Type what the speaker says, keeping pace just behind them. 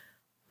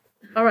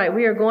All right,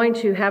 we are going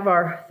to have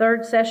our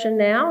third session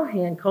now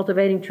in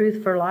Cultivating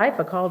Truth for Life,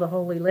 a call to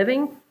holy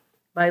living,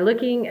 by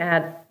looking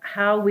at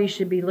how we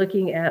should be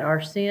looking at our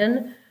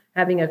sin,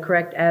 having a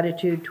correct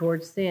attitude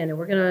towards sin. And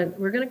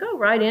we're gonna go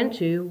right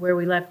into where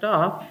we left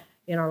off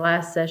in our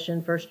last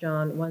session, 1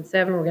 John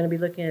 1:7. We're going to be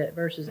looking at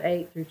verses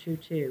 8 through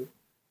 2:2.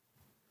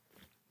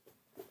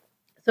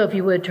 So if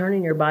you would turn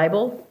in your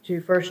Bible to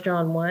 1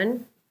 John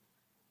 1,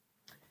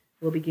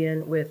 we'll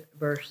begin with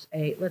verse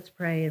 8. Let's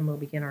pray and we'll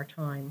begin our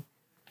time.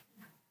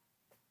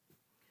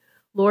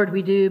 Lord,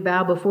 we do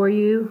bow before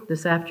you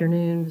this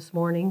afternoon, this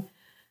morning,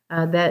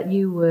 that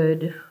you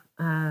would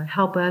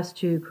help us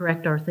to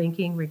correct our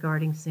thinking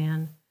regarding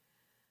sin.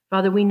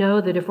 Father, we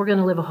know that if we're going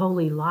to live a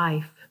holy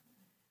life,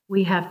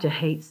 we have to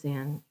hate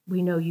sin.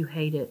 We know you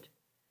hate it.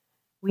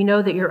 We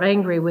know that you're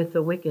angry with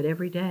the wicked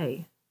every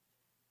day.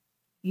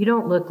 You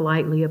don't look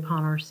lightly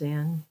upon our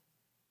sin.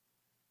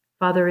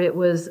 Father, it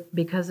was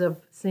because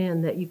of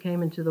sin that you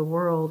came into the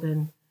world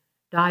and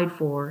died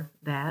for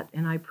that,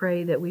 and I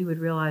pray that we would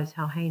realize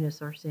how heinous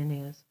our sin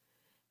is.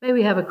 May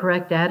we have a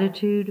correct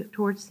attitude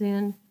towards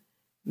sin.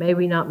 May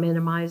we not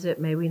minimize it.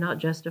 May we not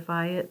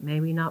justify it. May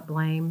we not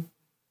blame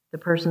the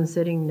person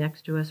sitting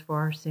next to us for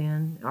our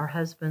sin, our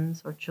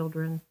husbands, our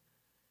children.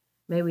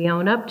 May we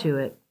own up to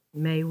it.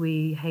 May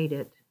we hate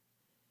it.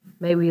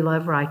 May we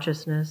love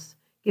righteousness.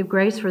 Give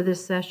grace for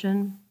this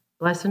session.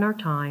 Bless in our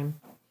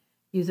time.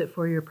 Use it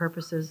for your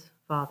purposes,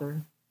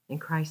 Father. In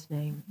Christ's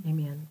name,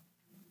 amen.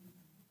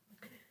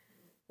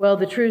 Well,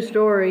 the true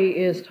story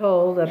is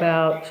told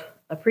about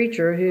a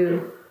preacher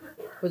who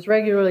was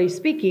regularly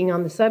speaking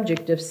on the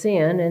subject of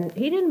sin, and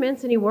he didn't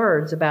mince any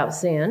words about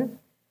sin.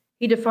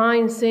 He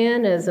defined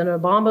sin as an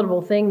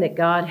abominable thing that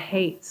God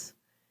hates.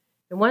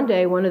 And one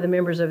day, one of the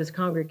members of his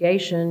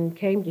congregation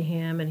came to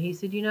him and he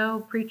said,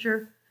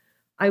 preacher,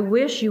 I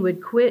wish you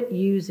would quit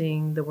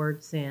using the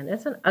word sin.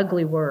 That's an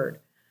ugly word.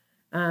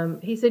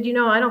 He said,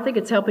 I don't think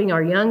it's helping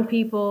our young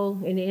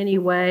people in any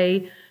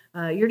way.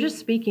 You're just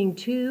speaking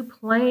too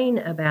plain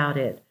about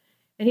it.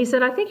 And he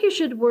said, I think you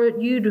should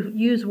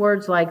use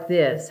words like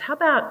this. How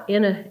about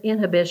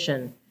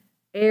inhibition,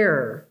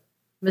 error,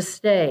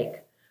 mistake?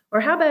 Or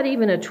how about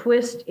even a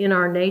twist in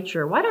our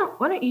nature? Why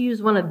don't you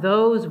use one of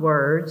those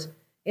words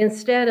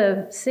instead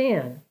of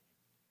sin?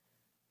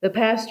 The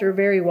pastor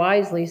very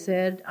wisely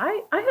said,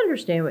 I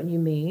understand what you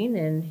mean.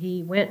 And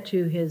he went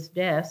to his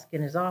desk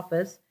in his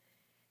office,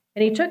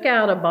 and he took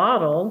out a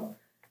bottle,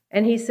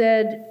 and he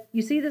said,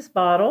 you see this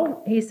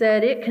bottle? He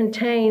said, it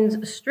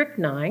contains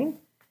strychnine.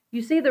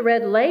 You see the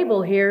red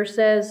label here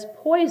says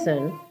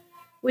poison.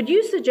 Would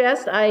you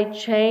suggest I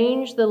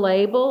change the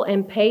label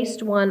and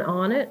paste one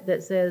on it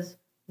that says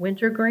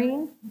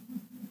wintergreen?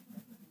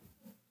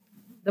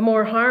 The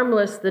more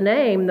harmless the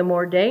name, the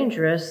more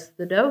dangerous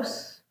the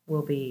dose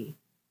will be.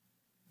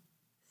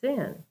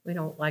 Sin. We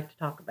don't like to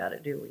talk about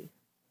it, do we?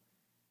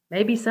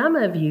 Maybe some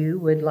of you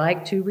would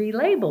like to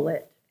relabel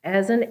it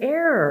as an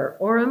error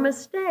or a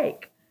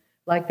mistake,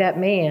 like that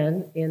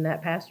man in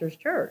that pastor's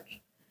church.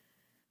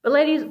 But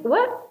ladies,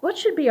 what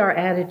should be our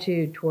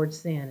attitude towards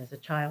sin as a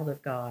child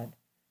of God?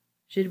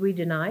 Should we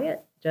deny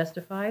it,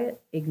 justify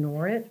it,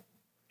 ignore it?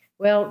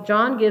 Well,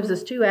 John gives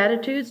us two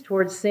attitudes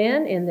towards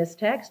sin in this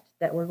text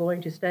that we're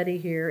going to study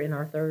here in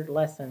our third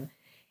lesson.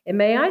 And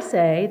may I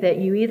say that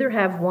you either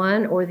have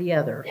one or the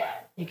other.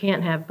 You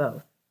can't have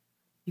both.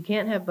 You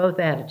can't have both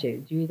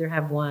attitudes. You either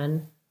have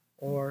one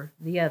or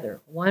the other.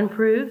 One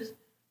proves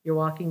you're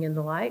walking in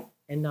the light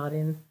and not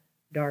in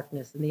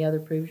darkness, and the other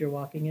proves you're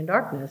walking in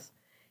darkness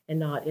and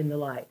not in the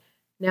light.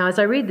 Now, as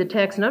I read the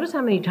text, notice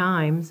how many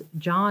times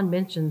John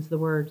mentions the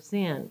word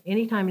sin.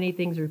 Anytime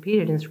anything's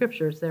repeated in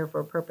Scripture, it's there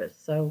for a purpose.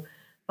 So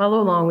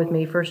follow along with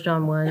me, 1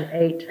 John 1,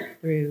 8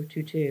 through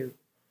 2.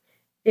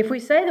 If we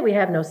say that we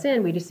have no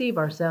sin, we deceive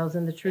ourselves,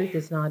 and the truth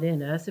is not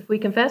in us. If we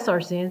confess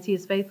our sins, he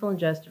is faithful and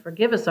just to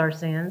forgive us our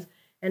sins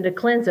and to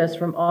cleanse us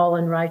from all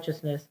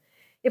unrighteousness.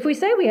 If we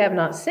say we have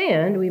not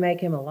sinned, we make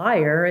him a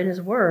liar, and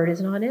his word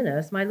is not in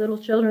us. My little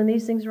children,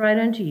 these things write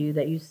unto you,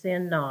 that you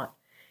sin not.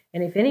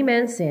 And if any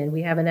man sin,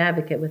 we have an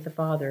advocate with the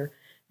Father,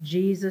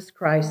 Jesus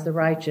Christ the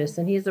righteous.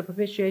 And he is a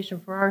propitiation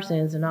for our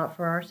sins, and not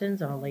for our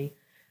sins only,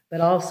 but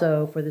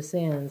also for the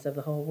sins of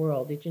the whole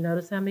world. Did you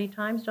notice how many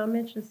times John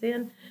mentioned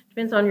sin?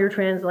 Depends on your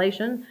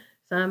translation.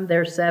 Some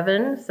there's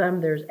 7,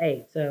 some there's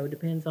 8. So it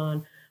depends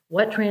on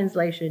what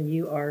translation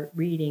you are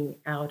reading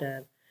out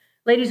of.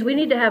 Ladies, we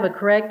need to have a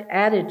correct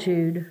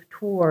attitude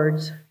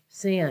towards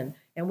sin.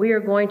 And we are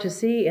going to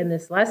see in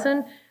this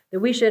lesson that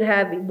we should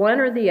have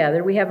one or the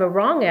other. We have a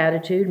wrong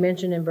attitude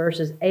mentioned in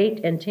verses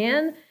 8 and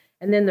 10,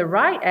 and then the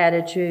right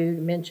attitude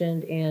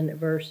mentioned in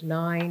verse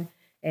 9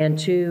 and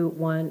 2,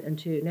 1 and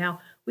 2. Now,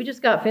 we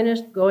just got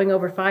finished going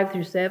over 5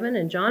 through 7,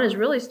 and John is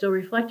really still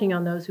reflecting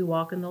on those who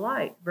walk in the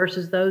light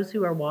versus those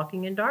who are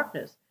walking in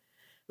darkness.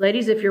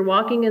 Ladies, if you're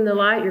walking in the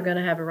light, you're going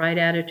to have a right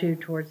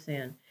attitude towards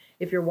sin.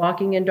 If you're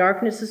walking in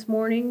darkness this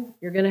morning,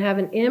 you're going to have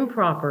an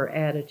improper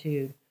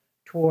attitude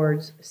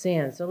towards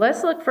sin. So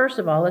let's look, first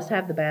of all, let's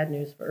have the bad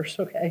news first,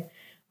 okay?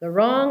 The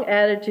wrong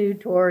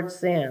attitude towards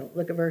sin.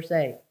 Look at verse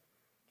 8.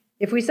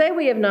 If we say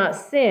we have not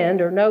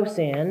sinned or no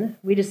sin,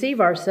 we deceive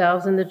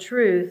ourselves and the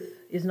truth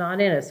is not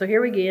in us. So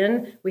here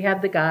again, we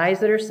have the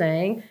guys that are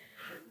saying,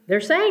 they're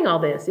saying all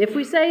this. If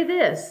we say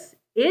this,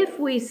 if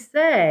we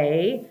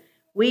say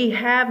we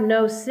have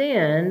no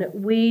sin,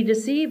 we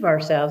deceive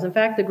ourselves. In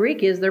fact, the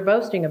Greek is they're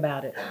boasting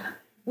about it.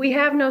 We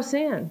have no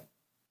sin.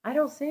 I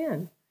don't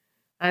sin.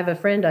 I have a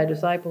friend I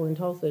disciple in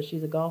Tulsa.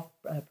 She's a golf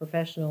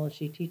professional, and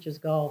she teaches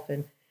golf.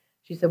 And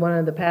she said one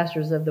of the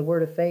pastors of the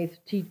Word of Faith,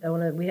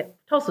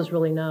 Tulsa's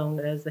really known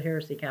as the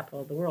heresy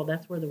capital of the world.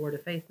 That's where the Word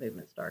of Faith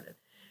movement started.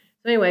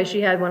 So anyway,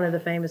 she had one of the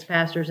famous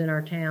pastors in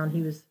our town.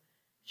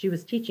 She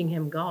was teaching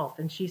him golf,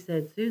 and she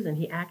said, Susan,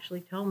 he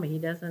actually told me he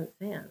doesn't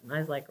sin. And I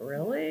was like,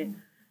 really?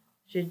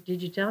 Did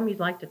you tell him you'd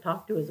like to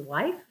talk to his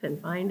wife and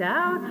find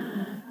out?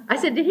 I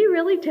said, did he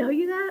really tell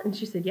you that? And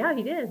she said, yeah,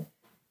 he did.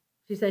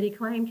 She said he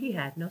claimed he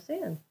had no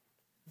sin.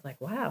 I was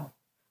like, wow,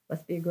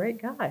 must be a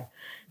great guy.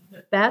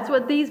 That's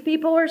what these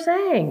people are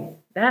saying.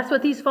 That's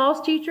what these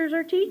false teachers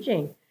are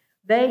teaching.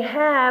 They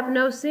have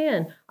no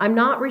sin. I'm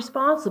not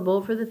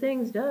responsible for the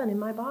things done in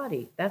my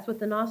body. That's what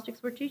the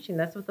Gnostics were teaching.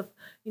 That's what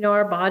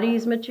our body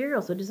is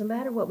material. So it doesn't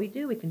matter what we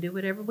do. We can do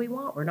whatever we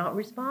want. We're not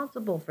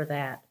responsible for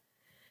that.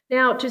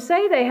 Now, to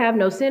say they have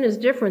no sin is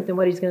different than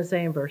what he's going to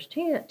say in verse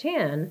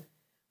 10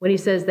 when he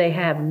says they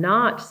have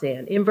not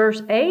sinned. In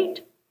verse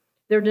 8,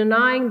 they're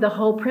denying the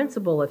whole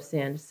principle of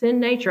sin. Sin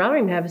nature. I don't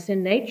even have a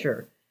sin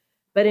nature.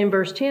 But in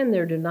verse 10,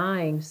 they're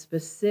denying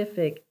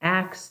specific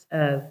acts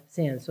of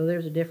sin. So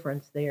there's a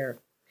difference there.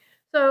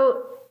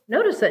 So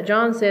notice that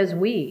John says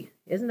we.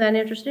 Isn't that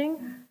interesting?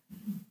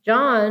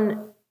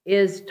 John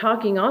is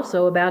talking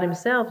also about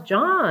himself.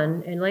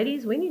 John, and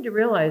ladies, we need to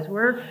realize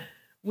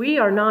we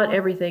are not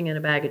everything in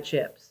a bag of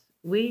chips.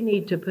 We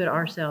need to put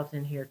ourselves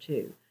in here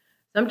too.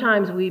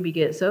 Sometimes we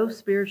get so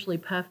spiritually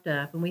puffed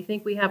up and we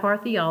think we have our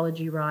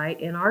theology right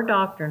and our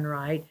doctrine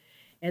right,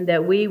 and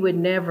that we would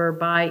never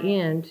buy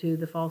into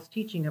the false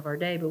teaching of our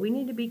day. But we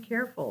need to be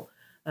careful.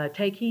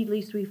 Take heed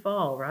lest we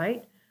fall,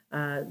 right?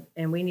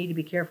 And we need to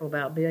be careful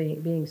about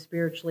being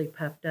spiritually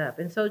puffed up.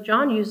 And so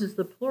John uses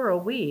the plural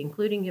we,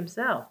 including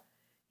himself.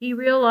 He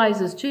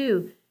realizes,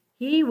 too,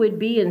 he would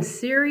be in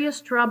serious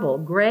trouble,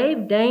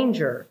 grave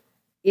danger,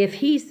 if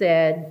he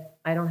said,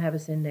 I don't have a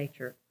sin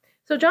nature.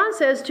 So John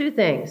says two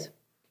things.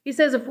 He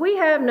says, if we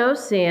have no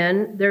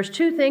sin, there's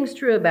two things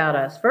true about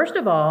us. First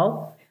of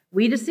all,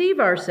 we deceive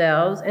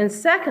ourselves. And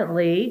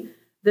secondly,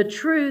 the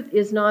truth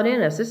is not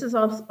in us. This is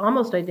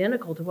almost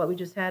identical to what we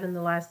just had in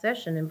the last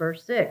session in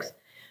verse 6.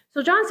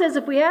 So John says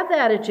if we have the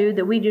attitude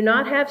that we do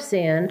not have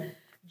sin,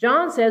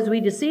 John says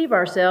we deceive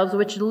ourselves,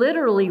 which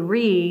literally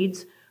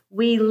reads,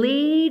 we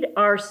lead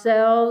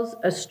ourselves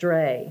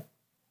astray.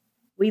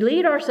 We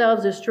lead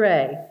ourselves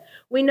astray.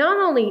 We not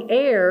only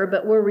err,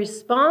 but we're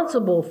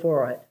responsible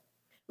for it.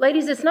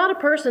 Ladies, it's not a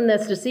person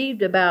that's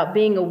deceived about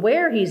being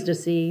aware he's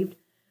deceived,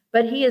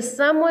 but he is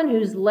someone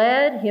who's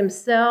led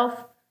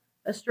himself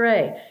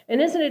astray. And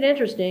isn't it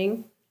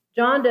interesting?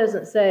 John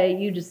doesn't say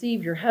you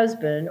deceive your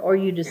husband or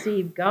you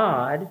deceive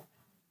God.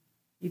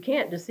 You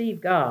can't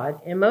deceive God,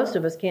 and most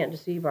of us can't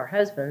deceive our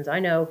husbands. I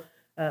know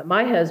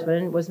my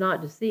husband was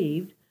not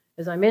deceived.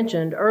 As I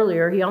mentioned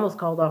earlier, he almost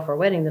called off our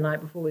wedding the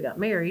night before we got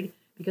married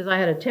because I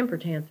had a temper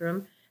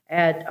tantrum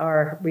at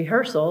our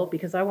rehearsal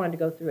because I wanted to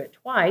go through it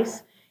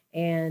twice,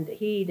 and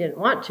he didn't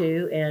want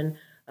to, and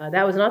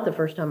that was not the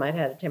first time I'd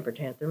had a temper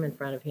tantrum in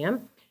front of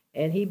him.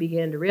 And he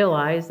began to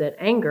realize that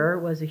anger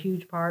was a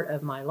huge part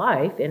of my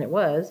life, and it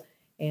was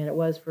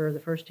for the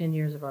first 10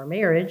 years of our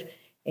marriage.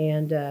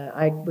 And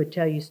I would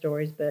tell you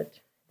stories, but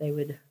they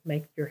would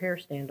make your hair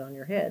stand on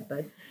your head,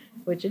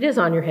 which it is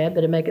on your head,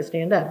 but it make it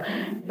stand up.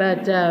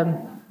 But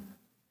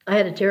I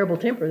had a terrible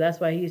temper.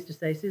 That's why he used to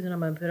say, Susan, I'm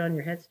going to put on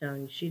your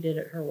headstone. She did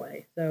it her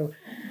way. So,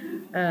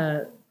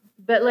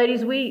 but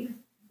ladies,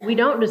 we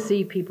don't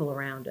deceive people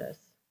around us.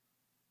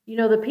 You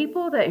know, the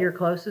people that you're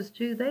closest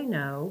to, they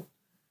know.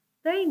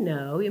 I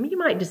mean, you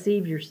might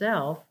deceive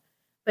yourself,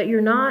 but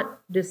you're not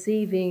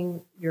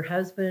deceiving your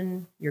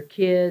husband, your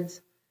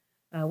kids.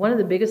 One of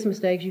the biggest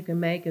mistakes you can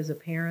make as a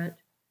parent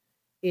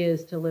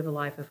is to live a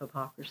life of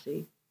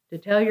hypocrisy. To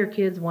tell your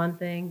kids one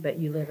thing, but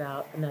you live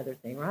out another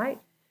thing, right?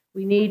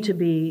 We need to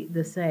be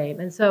the same.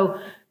 And so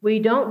we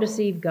don't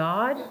deceive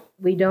God.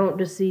 We don't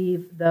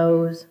deceive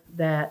those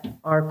that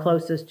are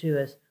closest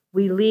to us.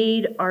 We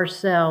lead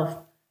ourselves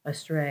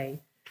astray.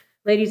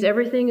 Ladies,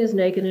 everything is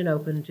naked and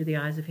open to the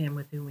eyes of him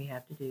with whom we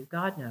have to do.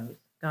 God knows.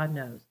 God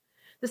knows.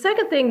 The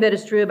second thing that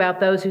is true about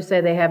those who say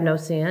they have no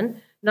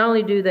sin, not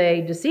only do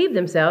they deceive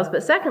themselves,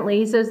 but secondly,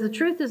 he says the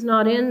truth is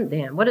not in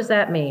them. What does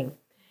that mean?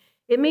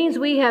 It means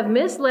we have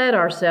misled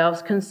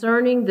ourselves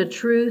concerning the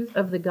truth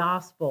of the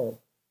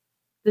gospel,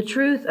 the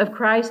truth of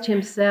Christ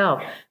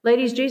himself.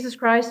 Ladies, Jesus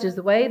Christ is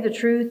the way, the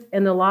truth,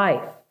 and the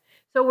life.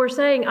 So we're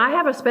saying, I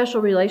have a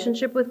special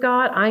relationship with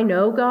God. I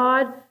know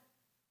God.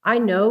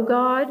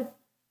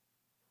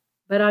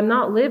 But I'm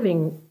not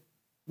living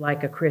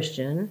like a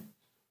Christian.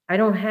 I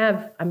don't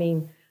have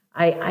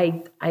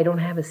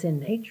a sin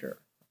nature.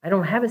 I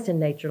don't have a sin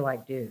nature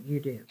like you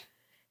do.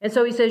 And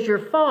so he says, you're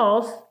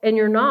false and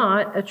you're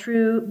not a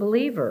true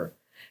believer.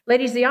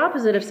 Ladies, the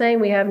opposite of saying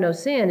we have no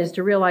sin is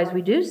to realize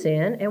we do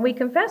sin and we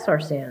confess our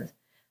sins.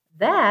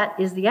 That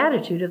is the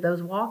attitude of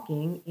those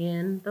walking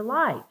in the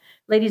light.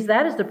 Ladies,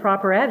 that is the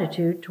proper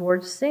attitude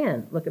towards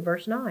sin. Look at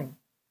verse 9.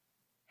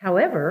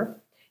 However,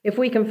 if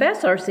we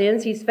confess our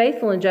sins, he's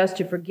faithful and just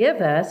to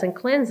forgive us and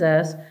cleanse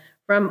us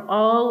from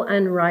all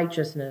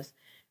unrighteousness.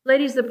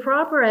 Ladies, the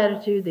proper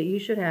attitude that you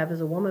should have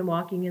as a woman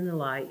walking in the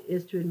light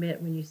is to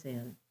admit when you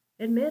sin.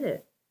 Admit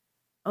it.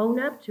 Own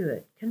up to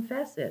it.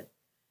 Confess it.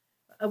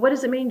 What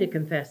does it mean to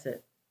confess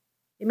it?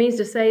 It means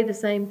to say the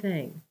same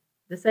thing.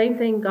 The same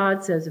thing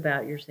God says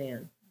about your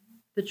sin.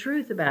 The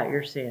truth about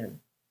your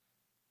sin.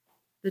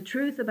 The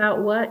truth about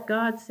what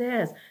God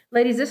says.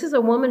 Ladies, this is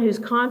a woman who's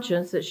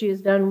conscious that she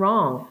has done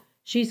wrong.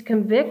 She's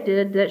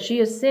convicted that she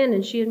has sinned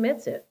and she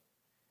admits it.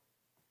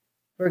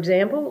 For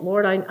example,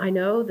 Lord, I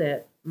know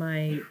that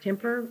my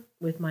temper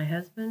with my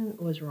husband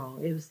was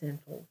wrong. It was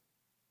sinful.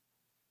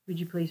 Would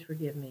you please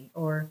forgive me?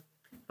 Or,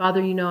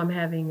 Father, you know I'm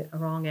having a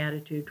wrong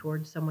attitude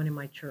towards someone in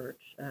my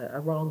church, a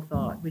wrong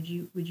thought. Would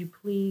you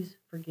please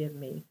forgive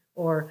me?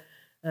 Or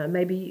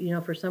maybe,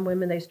 for some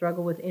women, they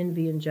struggle with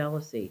envy and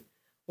jealousy.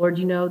 Lord,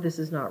 you know this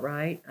is not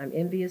right. I'm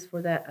envious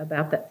for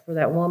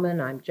that woman.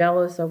 I'm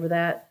jealous over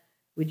that.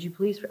 Would you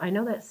please? I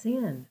know that's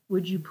sin.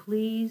 Would you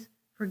please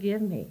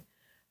forgive me?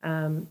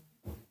 For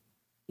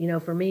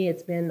me,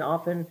 it's been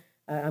often.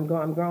 I'm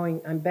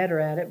growing. I'm better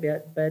at it.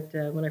 But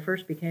when I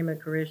first became a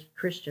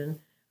Christian,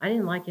 I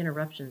didn't like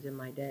interruptions in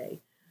my day.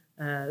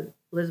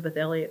 Elizabeth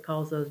Elliot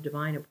calls those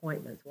divine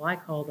appointments. Well, I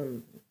call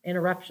them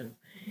interruptions.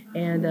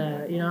 And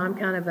I'm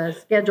kind of a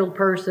scheduled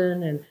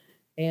person,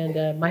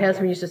 and my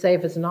husband used to say,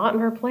 if it's not in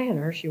her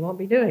planner, she won't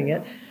be doing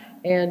it.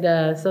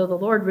 And so the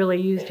Lord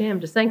really used him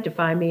to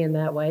sanctify me in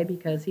that way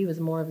because he was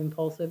more of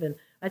impulsive. And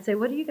I'd say,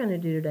 what are you going to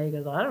do today? He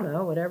goes, I don't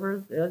know,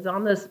 whatever is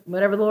on this,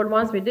 whatever the Lord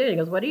wants me to do. He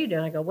goes, what are you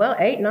doing? I go, well,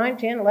 8, 9,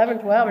 10, 11,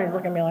 12. And he's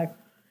looking at me like,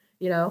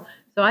 So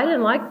I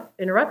didn't like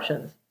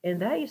interruptions.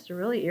 And that used to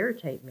really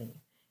irritate me.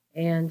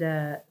 And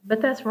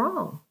but that's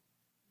wrong.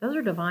 Those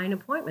are divine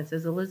appointments,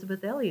 as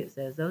Elizabeth Elliot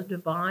says, those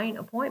divine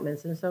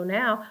appointments. And so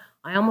now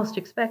I almost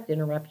expect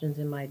interruptions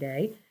in my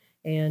day.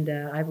 And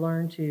I've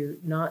learned to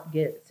not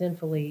get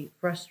sinfully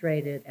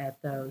frustrated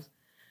at those.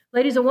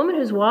 Ladies, a woman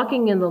who's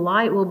walking in the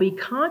light will be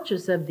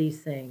conscious of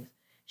these things.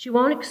 She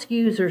won't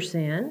excuse her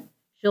sin.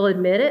 She'll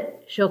admit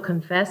it. She'll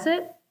confess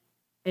it.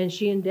 And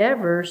she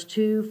endeavors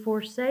to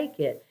forsake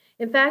it.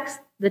 In fact,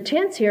 the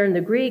tense here in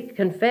the Greek,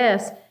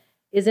 confess,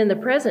 is in the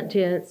present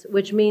tense,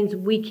 which means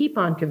we keep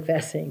on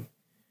confessing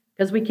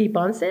because we keep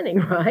on sinning,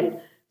 right?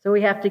 So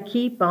we have to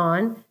keep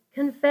on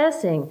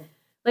confessing.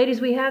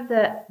 Ladies, we have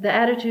the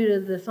attitude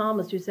of the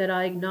psalmist who said,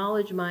 I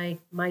acknowledge my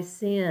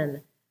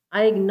sin.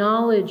 I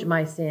acknowledge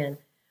my sin.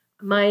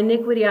 My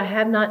iniquity I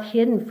have not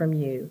hidden from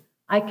you.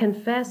 I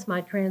confess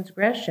my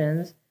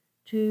transgressions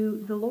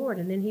to the Lord,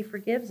 and then he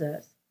forgives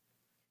us.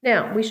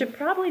 Now, we should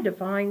probably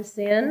define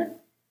sin,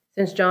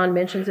 since John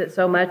mentions it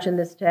so much in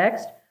this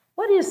text.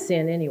 What is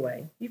sin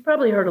anyway? You've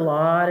probably heard a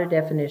lot of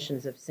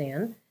definitions of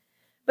sin.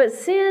 But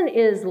sin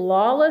is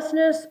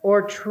lawlessness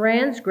or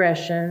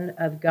transgression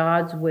of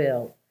God's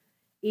will,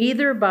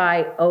 either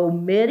by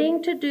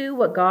omitting to do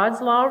what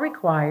God's law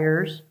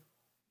requires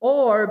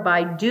or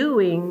by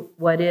doing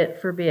what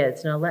it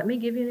forbids. Now, let me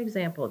give you an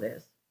example of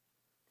this.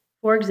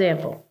 For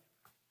example,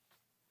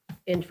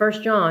 in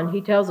 1 John,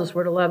 he tells us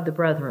we're to love the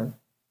brethren.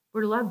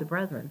 We're to love the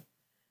brethren.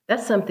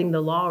 That's something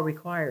the law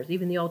requires.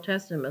 Even the Old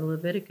Testament,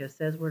 Leviticus,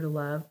 says we're to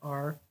love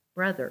our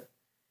brother.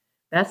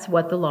 That's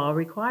what the law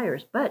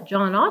requires. But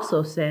John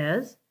also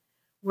says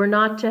we're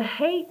not to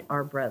hate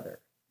our brother.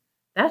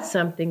 That's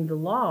something the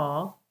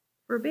law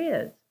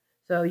forbids.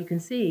 So you can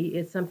see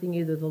it's something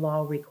either the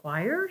law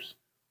requires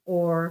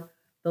or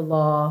the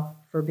law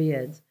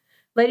forbids.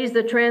 Ladies,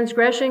 the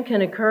transgression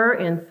can occur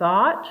in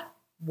thought,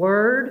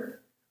 word,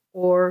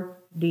 or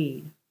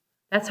deed.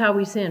 That's how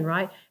we sin,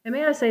 right? And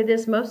may I say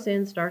this, most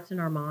sin starts in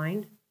our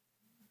mind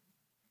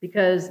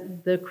because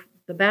the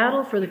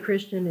battle for the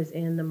Christian is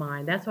in the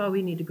mind. That's why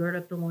we need to gird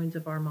up the loins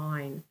of our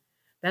mind.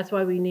 That's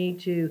why we need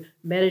to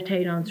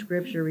meditate on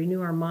Scripture,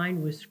 renew our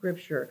mind with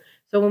Scripture.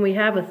 So when we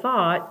have a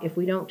thought, if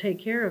we don't take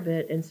care of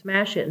it and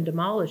smash it and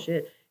demolish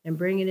it and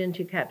bring it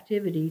into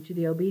captivity to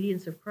the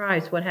obedience of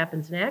Christ, what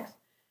happens next?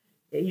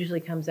 It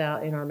usually comes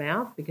out in our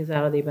mouth because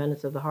out of the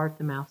abundance of the heart,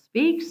 the mouth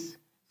speaks.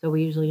 So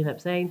we usually end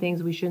up saying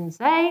things we shouldn't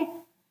say.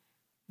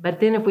 But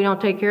then if we don't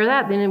take care of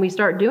that, then we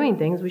start doing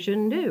things we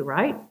shouldn't do,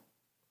 right?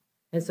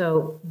 And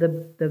so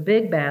the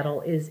big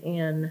battle is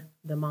in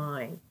the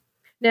mind.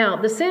 Now,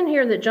 the sin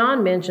here that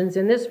John mentions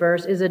in this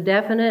verse is a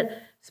definite,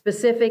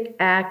 specific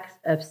act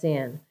of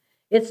sin.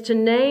 It's to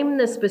name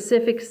the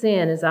specific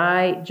sin as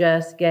I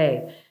just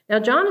gave. Now,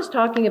 John is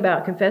talking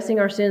about confessing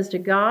our sins to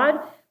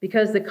God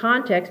because the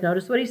context,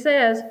 notice what he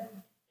says,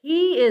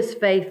 he is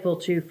faithful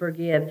to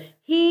forgive.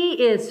 He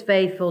is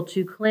faithful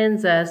to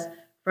cleanse us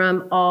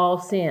from all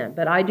sin.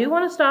 But I do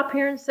want to stop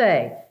here and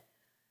say,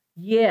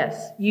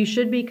 yes, you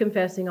should be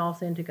confessing all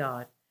sin to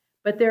God.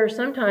 But there are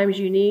sometimes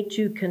you need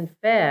to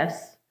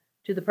confess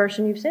to the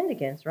person you've sinned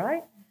against,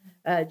 right?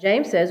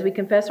 James says we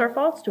confess our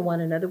faults to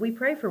one another. We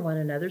pray for one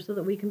another so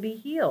that we can be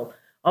healed.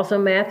 Also,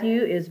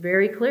 Matthew is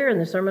very clear in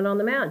the Sermon on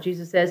the Mount.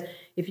 Jesus says,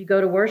 if you go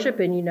to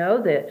worship and you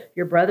know that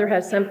your brother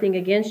has something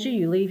against you,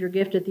 you leave your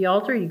gift at the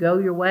altar, you go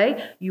your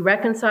way, you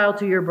reconcile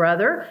to your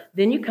brother,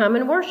 then you come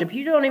and worship.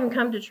 You don't even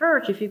come to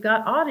church if you've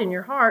got aught in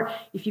your heart.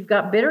 If you've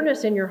got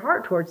bitterness in your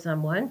heart towards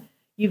someone,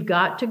 you've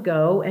got to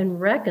go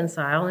and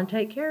reconcile and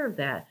take care of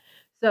that.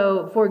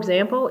 So, for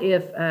example,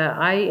 if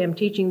I am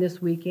teaching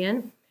this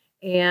weekend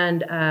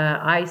and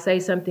I say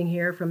something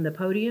here from the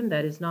podium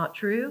that is not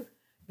true,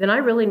 then I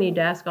really need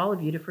to ask all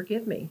of you to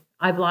forgive me.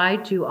 I've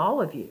lied to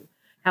all of you.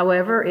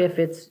 However, if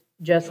it's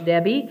just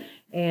Debbie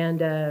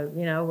and,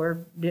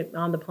 we're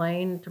on the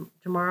plane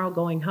tomorrow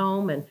going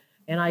home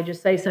and I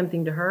just say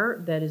something to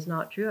her that is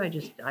not true, I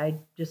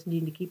just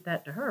need to keep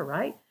that to her,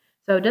 right?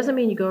 So it doesn't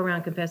mean you go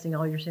around confessing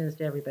all your sins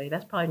to everybody.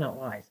 That's probably not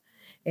wise.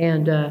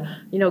 And,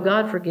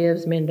 God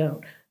forgives, men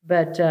don't.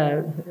 But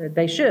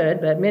they should,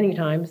 but many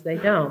times they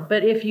don't.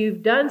 But if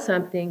you've done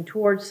something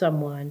towards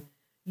someone,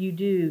 you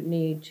do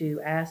need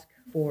to ask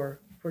for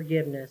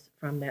forgiveness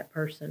from that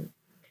person.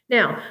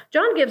 Now,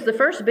 John gives the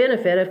first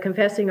benefit of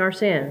confessing our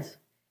sins.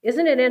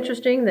 Isn't it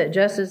interesting that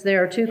just as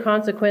there are two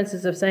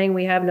consequences of saying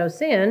we have no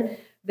sin,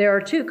 there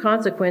are two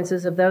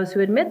consequences of those who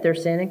admit their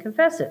sin and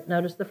confess it?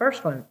 Notice the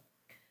first one.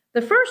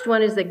 The first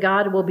one is that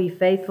God will be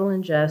faithful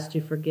and just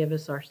to forgive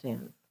us our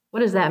sins.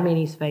 What does that mean,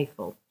 he's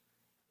faithful?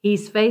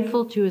 He's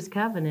faithful to his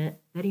covenant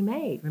that he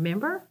made,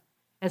 remember?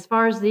 As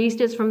far as the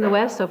east is from the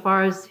west, so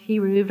far as he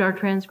removed our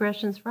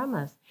transgressions from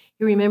us.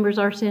 He remembers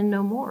our sin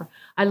no more.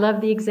 I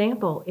love the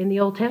example in the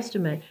Old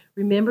Testament.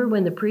 Remember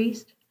when the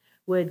priest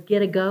would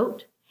get a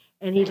goat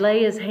and he'd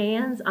lay his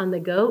hands on the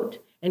goat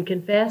and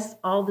confess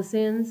all the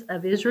sins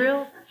of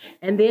Israel?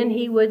 And then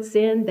he would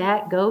send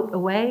that goat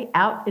away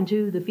out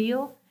into the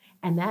field,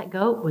 and that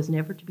goat was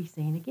never to be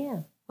seen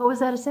again. What was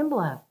that a symbol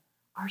of?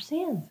 Our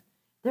sins.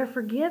 They're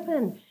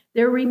forgiven.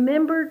 They're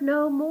remembered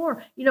no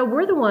more.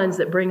 We're the ones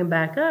that bring them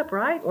back up,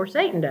 right? Or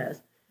Satan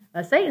does.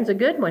 Satan's a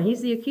good one.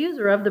 He's the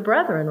accuser of the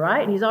brethren,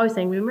 right? And he's always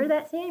saying, remember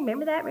that sin,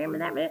 remember that, remember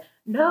that.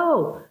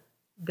 No,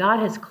 God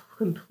has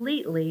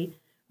completely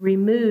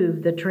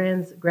removed the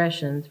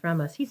transgressions from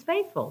us. He's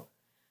faithful.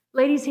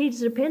 Ladies, he's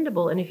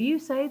dependable. And if you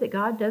say that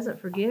God doesn't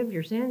forgive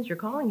your sins, you're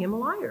calling him a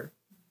liar.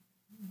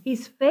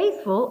 He's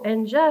faithful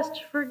and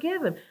just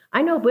forgive him.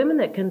 I know women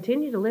that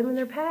continue to live in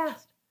their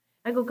past.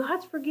 I go,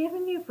 God's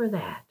forgiven you for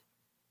that.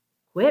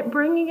 Quit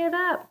bringing it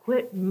up.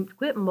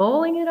 Quit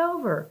mulling it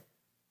over.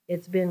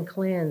 It's been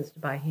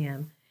cleansed by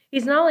him.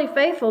 He's not only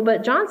faithful,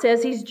 but John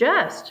says he's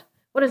just.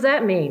 What does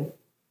that mean?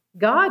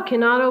 God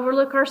cannot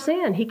overlook our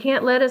sin. He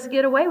can't let us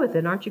get away with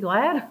it. Aren't you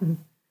glad?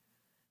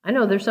 I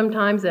know there's some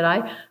times that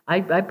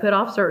I put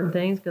off certain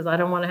things because I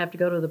don't want to have to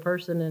go to the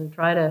person and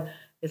try to,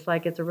 it's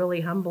like it's a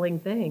really humbling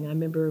thing. I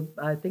remember,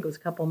 I think it was a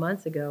couple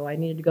months ago, I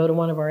needed to go to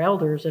one of our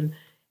elders and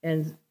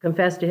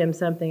confess to him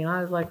something. And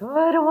I was like,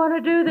 I don't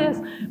want to do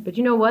this. But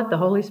you know what? The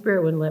Holy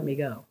Spirit wouldn't let me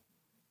go.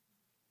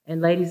 And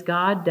ladies,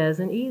 God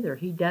doesn't either.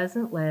 He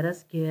doesn't let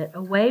us get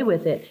away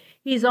with it.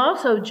 He's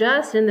also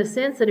just in the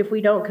sense that if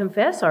we don't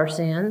confess our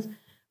sins,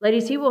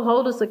 ladies, he will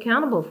hold us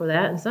accountable for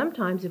that. And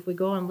sometimes if we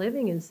go on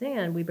living in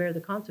sin, we bear the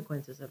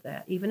consequences of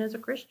that, even as a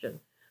Christian.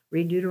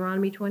 Read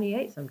Deuteronomy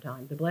 28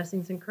 sometime, the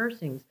blessings and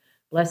cursings,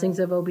 blessings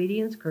of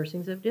obedience,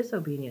 cursings of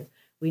disobedience.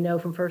 We know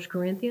from 1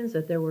 Corinthians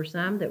that there were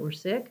some that were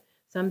sick,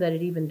 some that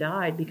had even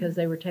died because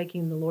they were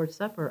taking the Lord's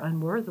Supper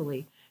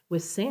unworthily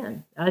with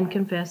sin,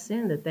 unconfessed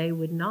sin that they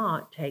would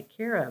not take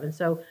care of. And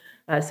so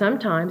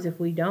sometimes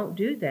if we don't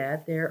do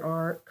that, there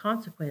are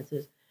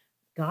consequences.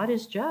 God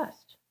is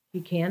just.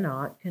 He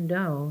cannot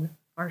condone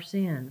our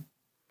sin.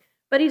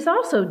 But he's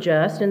also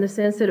just in the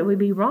sense that it would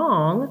be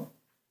wrong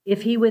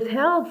if he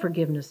withheld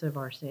forgiveness of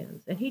our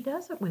sins. And he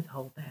doesn't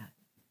withhold that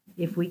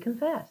if we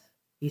confess.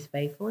 He's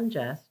faithful and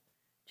just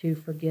to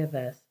forgive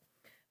us.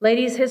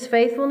 Ladies, his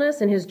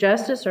faithfulness and his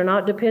justice are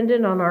not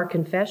dependent on our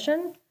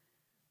confession,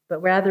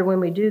 but rather when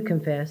we do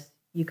confess,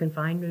 you can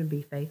find him to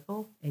be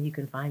faithful and you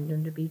can find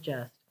him to be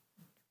just.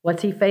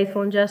 What's he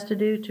faithful and just to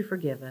do? To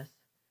forgive us.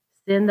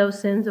 Send those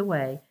sins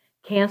away.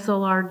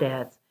 Cancel our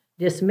debts.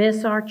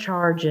 Dismiss our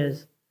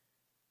charges.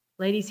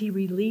 Ladies, he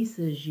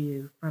releases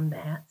you from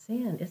that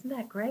sin. Isn't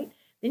that great?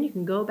 Then you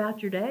can go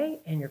about your day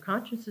and your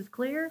conscience is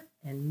clear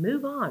and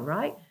move on,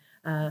 right?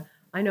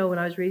 I know when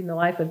I was reading the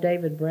life of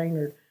David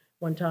Brainerd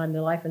one time,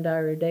 the life and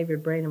diary of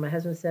David Brainerd, my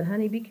husband said,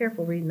 honey, be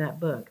careful reading that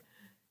book.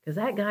 Because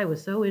that guy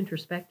was so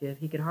introspective,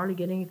 he could hardly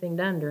get anything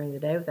done during the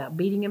day without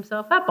beating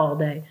himself up all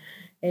day.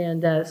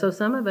 And so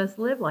some of us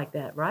live like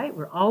that, right?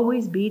 We're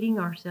always beating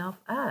ourselves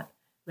up.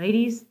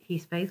 Ladies,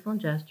 he's faithful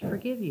and just to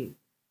forgive you.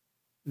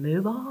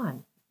 Move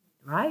on,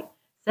 right?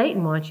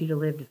 Satan wants you to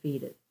live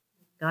defeated.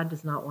 God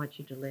does not want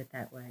you to live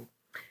that way.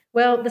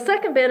 Well, the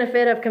second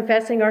benefit of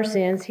confessing our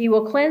sins, he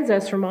will cleanse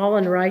us from all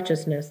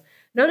unrighteousness.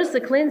 Notice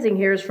the cleansing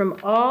here is from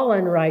all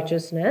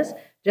unrighteousness,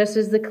 just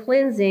as the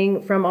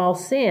cleansing from all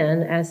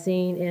sin, as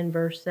seen in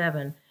verse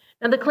 7.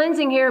 Now, the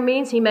cleansing here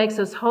means he makes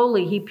us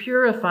holy. He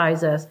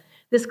purifies us.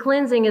 This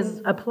cleansing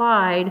is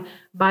applied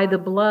by the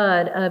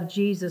blood of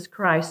Jesus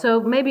Christ.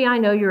 So maybe I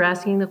know you're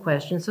asking the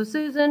question. So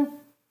Susan,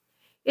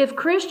 if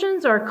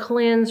Christians are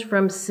cleansed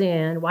from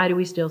sin, why do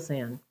we still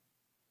sin?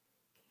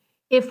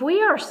 If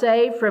we are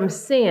saved from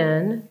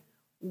sin,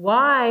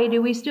 why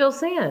do we still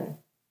sin?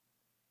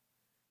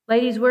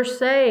 Ladies, we're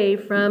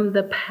saved from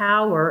the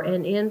power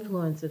and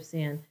influence of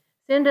sin.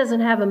 Sin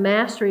doesn't have a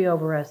mastery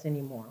over us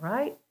anymore,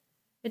 right?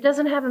 It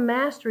doesn't have a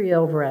mastery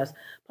over us.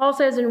 Paul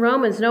says in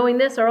Romans, knowing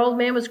this, our old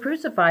man was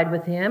crucified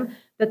with him,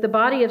 that the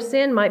body of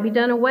sin might be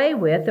done away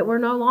with, that we're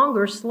no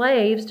longer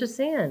slaves to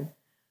sin.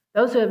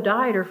 Those who have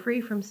died are free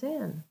from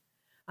sin.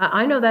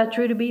 I know that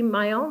true to be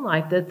my own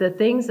life, that the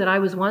things that I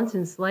was once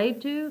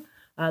enslaved to,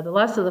 the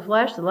lust of the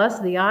flesh, the lust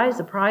of the eyes,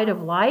 the pride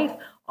of life,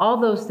 all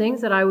those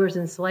things that I was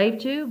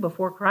enslaved to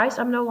before Christ,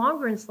 I'm no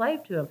longer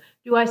enslaved to them.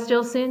 Do I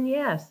still sin?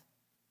 Yes.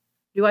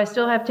 Do I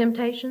still have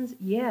temptations?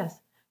 Yes.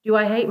 Do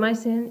I hate my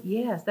sin?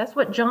 Yes. That's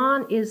what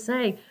John is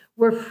saying.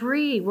 We're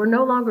free. We're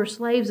no longer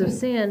slaves of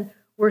sin.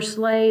 We're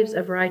slaves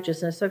of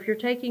righteousness. So if you're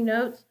taking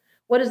notes,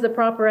 what is the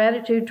proper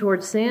attitude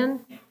towards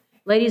sin?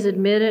 Ladies,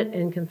 admit it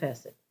and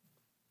confess it.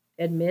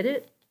 Admit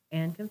it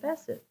and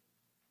confess it.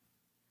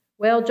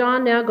 Well,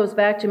 John now goes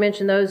back to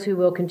mention those who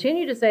will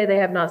continue to say they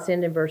have not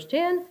sinned in verse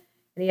 10,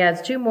 and he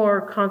adds 2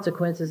 more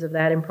consequences of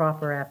that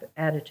improper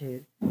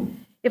attitude.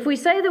 If we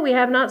say that we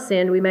have not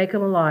sinned, we make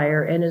him a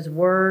liar, and his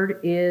word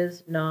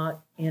is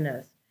not in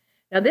us.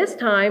 Now, this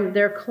time,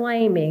 they're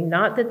claiming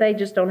not that they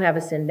just don't have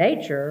a sin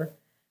nature,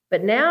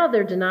 but now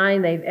they're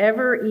denying they've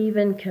ever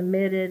even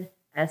committed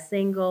a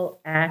single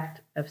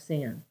act of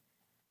sin.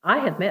 I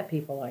have met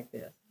people like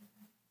this.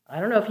 I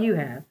don't know if you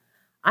have.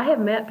 I have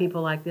met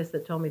people like this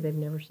that told me they've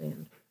never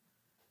sinned.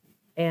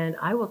 And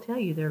I will tell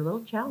you, they're a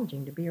little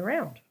challenging to be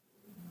around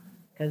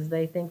because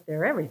they think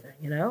they're everything,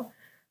 you know.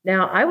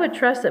 Now, I would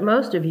trust that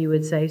most of you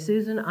would say,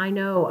 Susan, I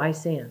know I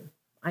sin.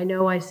 I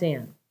know I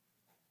sin.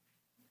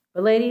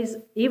 But ladies,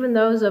 even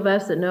those of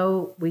us that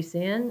know we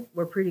sin,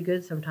 we're pretty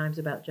good sometimes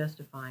about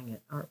justifying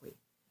it, aren't we?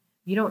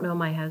 You don't know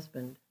my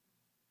husband.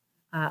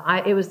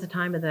 It was the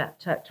time of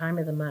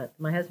the month.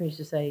 My husband used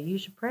to say, you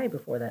should pray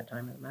before that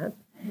time of the month.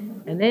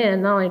 And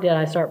then not only did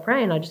I start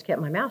praying, I just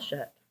kept my mouth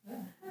shut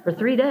for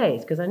 3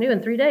 days because I knew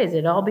in 3 days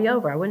it'd all be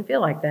over. I wouldn't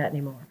feel like that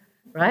anymore,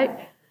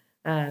 right?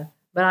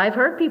 But I've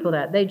heard people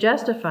that they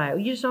justify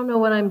it. You just don't know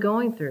what I'm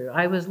going through.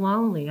 I was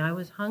lonely. I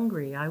was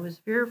hungry. I was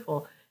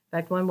fearful. In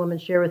fact, one woman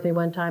shared with me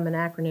one time an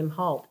acronym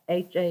HALT,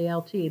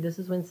 H-A-L-T. This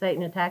is when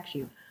Satan attacks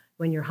you.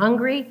 When you're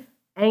hungry,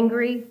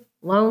 angry,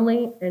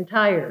 lonely, and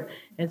tired.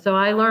 And so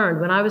I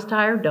learned when I was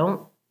tired,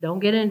 don't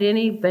get into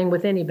anything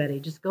with anybody.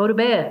 Just go to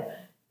bed.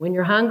 When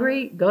you're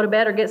hungry, go to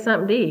bed or get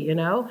something to eat, you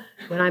know.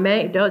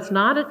 It's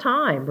not a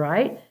time,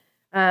 right?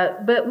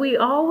 But we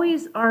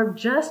always are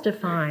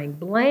justifying,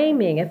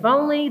 blaming. If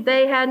only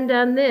they hadn't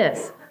done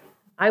this.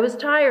 I was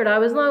tired, I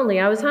was lonely,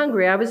 I was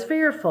hungry, I was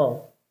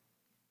fearful.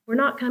 We're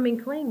not coming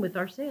clean with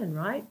our sin,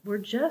 right? We're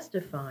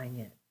justifying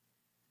it.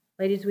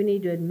 Ladies, we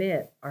need to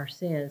admit our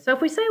sin. So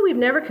if we say we've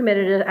never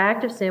committed an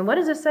act of sin, what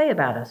does it say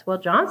about us? Well,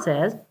 John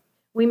says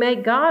we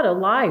make God a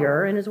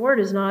liar and his word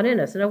is not in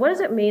us. Now, what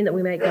does it mean that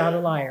we make God a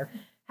liar?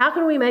 How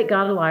can we make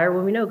God a liar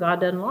when we know God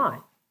doesn't lie?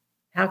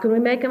 How can we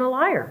make him a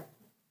liar?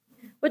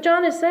 What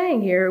John is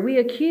saying here, we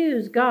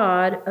accuse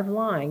God of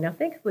lying. Now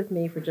think with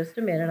me for just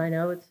a minute. I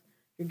know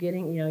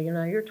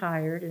you're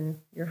tired and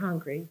you're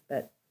hungry,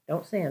 but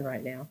don't sin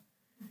right now.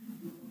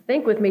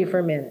 Think with me for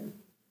a minute.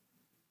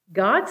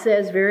 God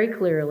says very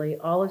clearly,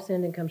 all have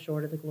sinned and come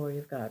short of the glory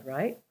of God,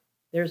 right?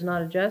 There's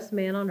not a just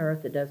man on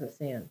earth that doesn't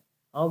sin.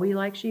 All we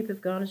like sheep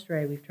have gone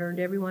astray. We've turned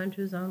everyone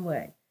to his own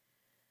way.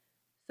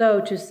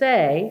 So to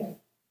say,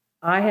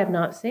 I have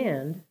not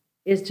sinned,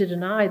 is to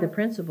deny the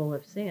principle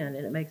of sin,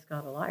 and it makes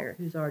God a liar,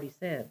 who's already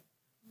said,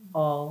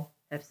 all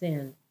have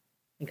sinned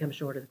and come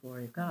short of the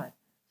glory of God.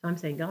 So I'm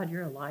saying, God,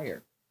 you're a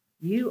liar.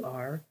 You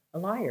are a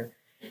liar.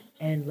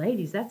 And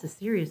ladies, that's a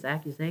serious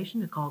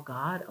accusation to call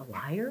God a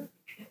liar.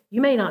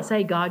 You may not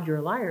say, God, you're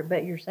a liar,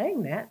 but you're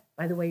saying that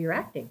by the way you're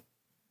acting.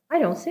 I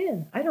don't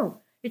sin.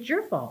 It's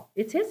your fault.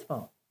 It's his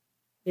fault.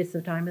 It's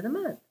the time of the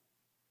month.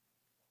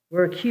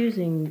 We're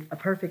accusing a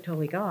perfect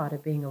holy God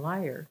of being a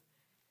liar.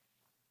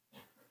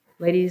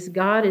 Ladies,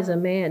 God is a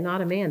man,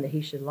 not a man that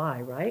he should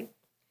lie, right?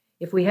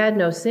 If we had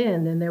no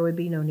sin, then there would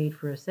be no need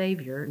for a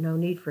Savior, no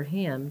need for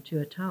him to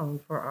atone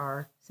for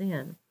our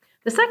sin.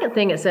 The second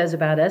thing it says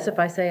about us, if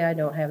I say I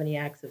don't have any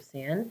acts of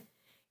sin,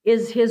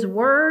 is his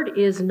word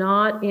is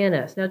not in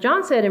us. Now,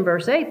 John said in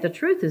verse 8, the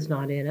truth is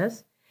not in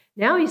us.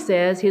 Now he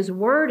says his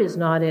word is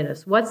not in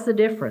us. What's the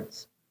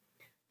difference?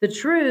 The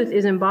truth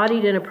is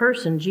embodied in a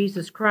person,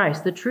 Jesus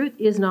Christ. The truth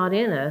is not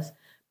in us,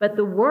 but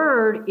the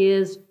word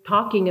is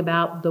talking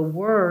about the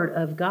word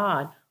of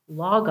God,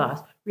 Logos.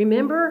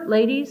 Remember,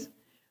 ladies,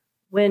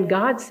 when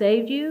God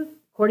saved you,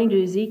 according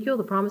to Ezekiel,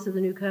 the promise of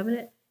the new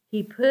covenant,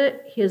 he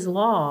put his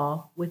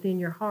law within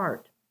your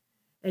heart,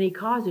 and he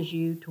causes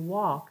you to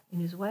walk in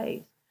his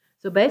ways.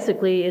 So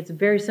basically, it's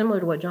very similar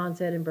to what John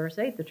said in verse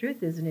 8. The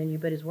truth isn't in you,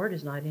 but his word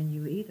is not in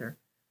you either.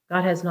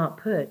 God has not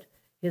put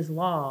his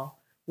law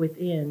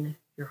within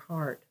your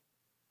heart.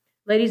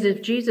 Ladies,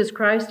 if Jesus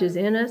Christ is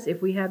in us,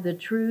 if we have the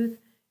truth,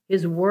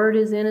 His Word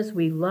is in us,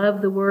 we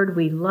love the Word,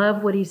 we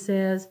love what He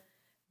says.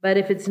 But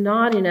if it's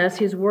not in us,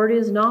 His Word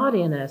is not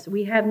in us.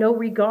 We have no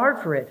regard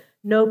for it,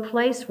 no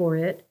place for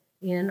it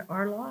in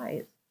our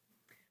lives.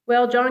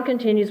 Well, John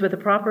continues with a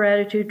proper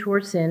attitude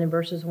towards sin in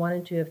verses 1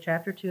 and 2 of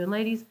chapter 2. And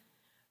ladies,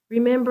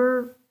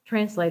 remember,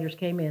 translators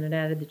came in and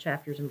added the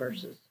chapters and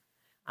verses.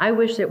 I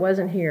wish it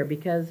wasn't here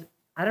because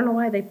I don't know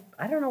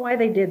why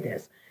they did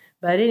this.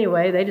 But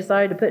anyway, they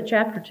decided to put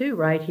chapter 2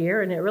 right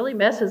here, and it really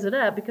messes it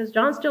up because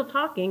John's still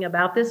talking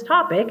about this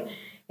topic.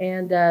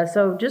 And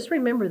so just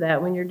remember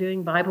that when you're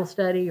doing Bible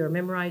study or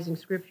memorizing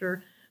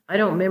Scripture. I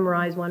don't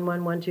memorize 1,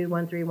 1, 1, 2,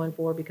 1, 3, 1,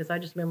 4 because I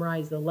just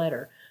memorize the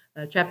letter,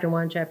 chapter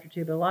 1, chapter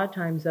 2. But a lot of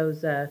times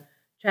those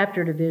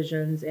chapter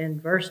divisions and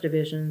verse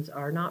divisions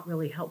are not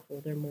really helpful.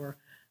 They're more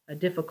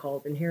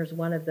difficult. And here's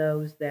one of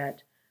those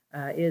that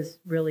is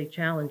really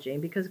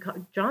challenging because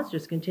John's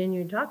just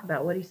continuing to talk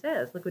about what he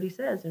says. Look what he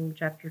says in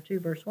chapter 2,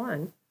 verse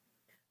 1.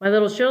 My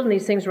little children,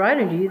 these things write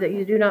unto you that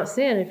you do not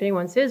sin. If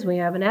anyone sins, we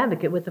have an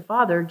advocate with the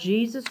Father,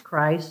 Jesus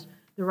Christ,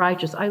 the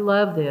righteous. I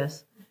love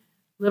this.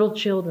 Little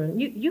children.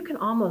 You can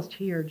almost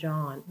hear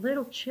John.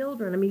 Little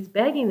children. I mean, he's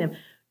begging them.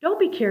 Don't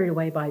be carried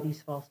away by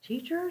these false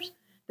teachers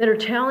that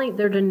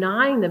they're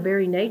denying the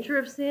very nature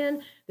of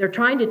sin. They're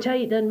trying to tell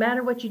you it doesn't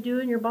matter what you do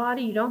in your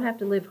body. You don't have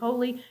to live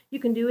holy. You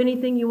can do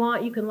anything you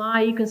want. You can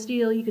lie. You can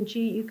steal. You can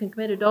cheat. You can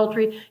commit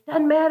adultery.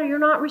 Doesn't matter. You're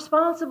not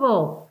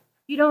responsible.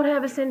 You don't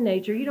have a sin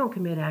nature. You don't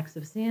commit acts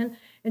of sin.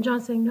 And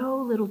John's saying, no,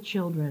 little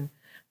children,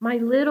 my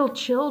little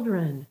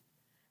children,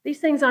 these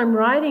things I'm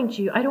writing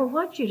to you, I don't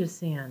want you to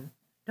sin.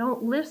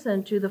 Don't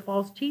listen to the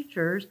false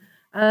teachers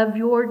of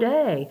your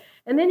day.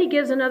 And then he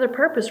gives another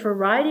purpose for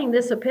writing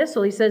this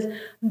epistle. He says,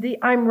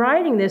 I'm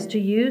writing this to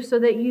you so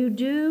that you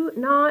do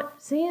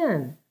not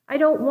sin. I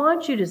don't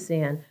want you to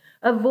sin.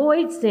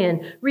 Avoid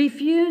sin.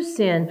 Refuse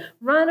sin.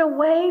 Run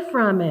away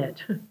from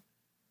it.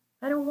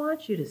 I don't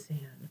want you to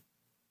sin.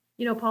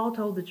 You know, Paul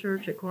told the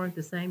church at Corinth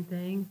the same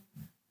thing.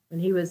 When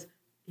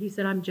he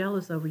said, I'm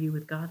jealous over you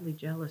with godly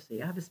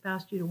jealousy. I've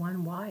espoused you to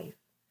one wife.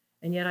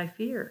 And yet I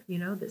fear,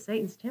 that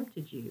Satan's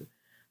tempted you.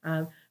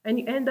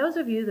 And those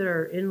of you that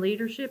are in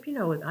leadership,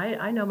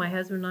 I know my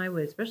husband and I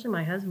would, especially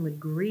my husband, would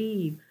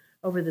grieve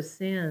over the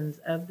sins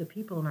of the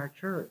people in our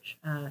church.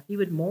 He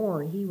would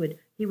mourn. He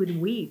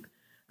would weep.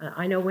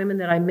 I know women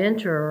that I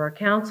mentor or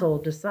counsel,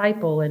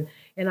 disciple, and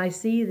I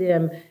see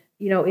them,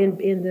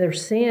 in their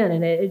sin,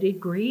 and it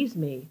grieves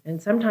me.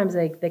 And sometimes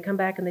they come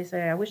back and they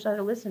say, I wish I'd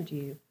have listened to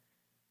you.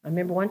 I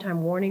remember one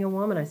time warning a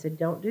woman. I said,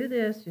 don't do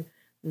this.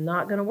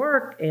 Not going to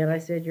work. And I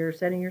said, you're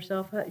setting your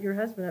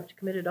husband up to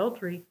commit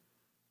adultery.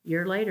 A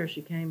year later,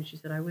 she came and she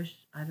said, I wish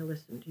I'd have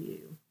listened to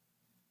you.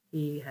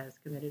 He has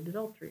committed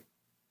adultery.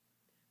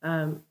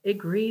 It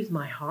grieves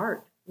my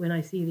heart when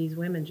I see these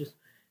women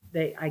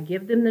I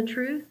give them the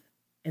truth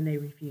and they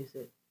refuse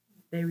it.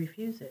 They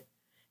refuse it.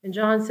 And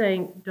John's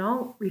saying,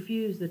 don't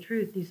refuse the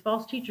truth. These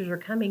false teachers are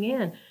coming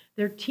in.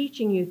 They're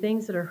teaching you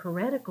things that are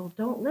heretical.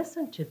 Don't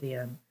listen to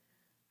them.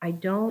 I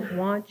don't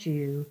want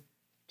you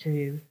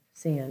to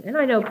sin. And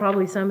I know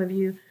probably some of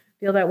you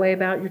feel that way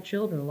about your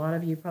children. A lot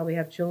of you probably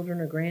have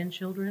children or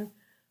grandchildren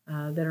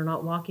that are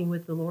not walking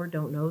with the Lord,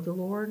 don't know the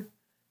Lord.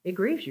 It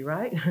grieves you,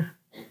 right?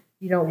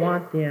 You don't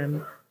want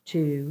them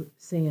to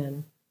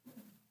sin.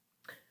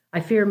 I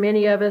fear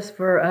many of us,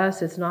 for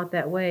us, it's not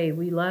that way.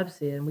 We love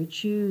sin. We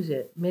choose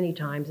it many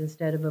times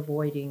instead of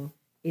avoiding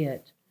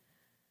it.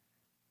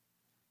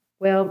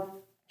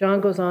 Well,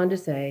 John goes on to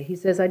say, he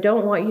says, I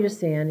don't want you to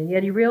sin, and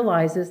yet he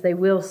realizes they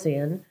will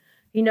sin.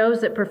 He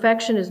knows that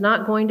perfection is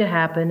not going to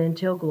happen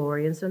until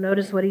glory. And so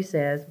notice what he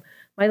says.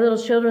 My little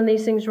children,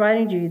 these things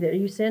writing to you that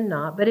you sin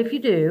not. But if you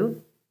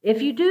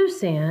do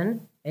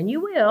sin, and you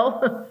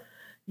will,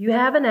 you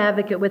have an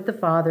advocate with the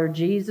Father,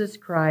 Jesus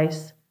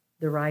Christ,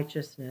 the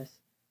righteousness.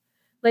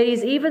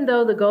 Ladies, even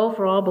though the goal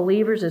for all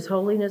believers is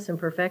holiness and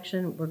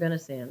perfection, we're going to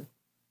sin.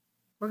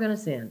 We're going to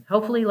sin.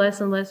 Hopefully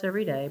less and less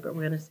every day, but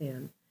we're going to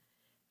sin.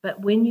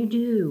 But when you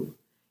do,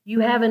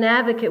 you have an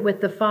advocate with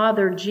the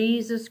Father,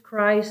 Jesus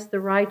Christ the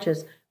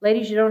righteous.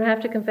 Ladies, you don't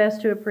have to confess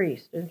to a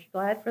priest. Aren't you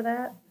glad for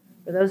that?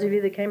 For those of you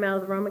that came out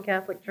of the Roman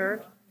Catholic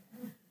Church,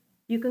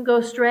 you can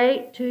go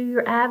straight to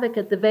your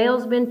advocate. The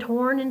veil's been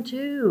torn in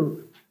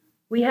two.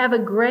 We have a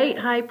great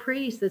high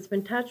priest that's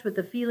been touched with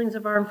the feelings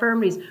of our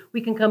infirmities.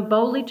 We can come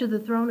boldly to the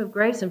throne of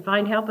grace and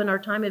find help in our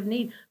time of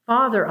need.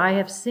 Father, I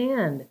have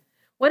sinned.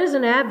 What is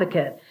an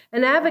advocate?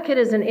 An advocate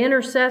is an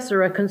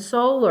intercessor, a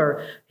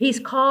consoler. He's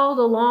called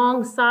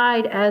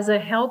alongside as a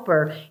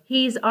helper.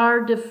 He's our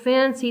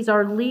defense. He's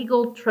our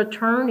legal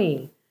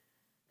attorney.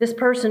 This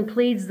person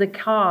pleads the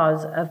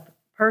cause of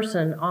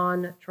person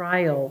on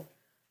trial.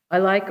 I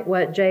like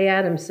what Jay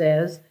Adams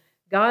says.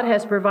 God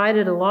has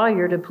provided a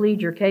lawyer to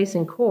plead your case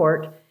in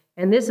court,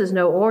 and this is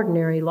no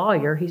ordinary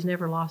lawyer. He's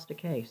never lost a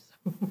case.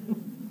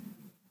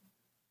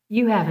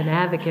 You have an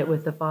advocate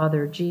with the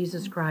Father,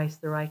 Jesus Christ,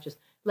 the righteous.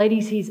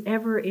 Ladies, he's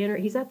at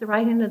the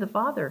right hand of the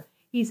Father.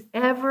 He's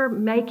ever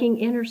making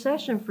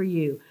intercession for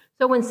you.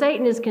 So when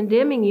Satan is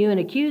condemning you and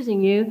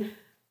accusing you,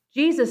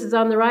 Jesus is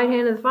on the right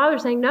hand of the Father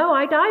saying, no,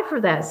 I died for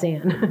that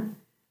sin.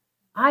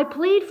 I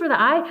plead for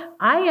that.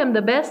 I am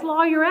the best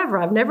lawyer ever.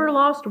 I've never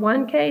lost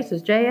one case,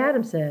 as Jay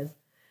Adams says.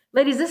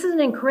 Ladies, this is an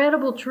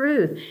incredible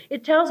truth.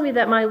 It tells me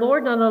that my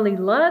Lord not only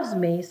loves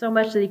me so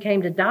much that he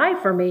came to die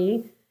for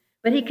me,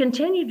 but he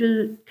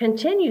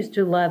continues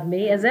to love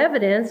me, as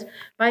evidenced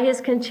by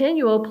his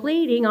continual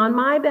pleading on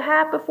my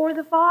behalf before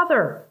the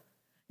Father.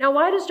 Now,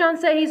 why does John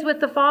say he's with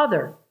the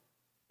Father?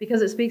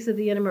 Because it speaks of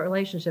the intimate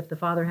relationship the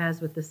Father has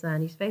with the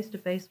Son. He's face to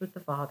face with the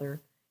Father.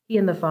 He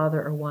and the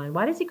Father are one.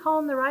 Why does he call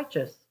him the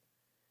righteous?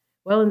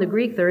 Well, in the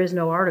Greek, there is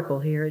no article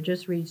here. It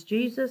just reads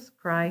Jesus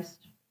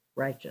Christ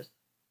righteous.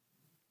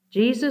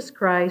 Jesus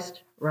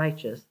Christ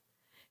righteous.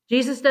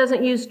 Jesus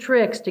doesn't use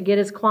tricks to get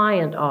his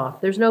client off.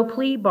 There's no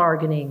plea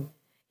bargaining.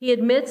 He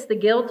admits the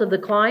guilt of the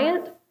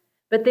client,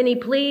 but then he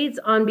pleads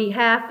on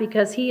behalf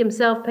because he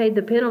himself paid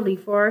the penalty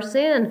for our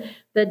sin.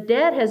 The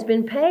debt has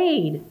been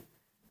paid.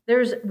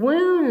 There's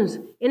wounds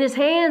in his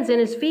hands and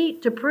his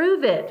feet to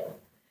prove it.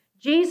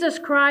 Jesus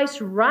Christ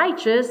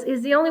righteous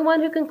is the only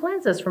one who can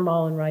cleanse us from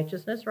all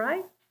unrighteousness,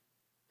 right?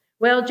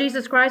 Well,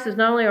 Jesus Christ is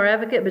not only our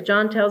advocate, but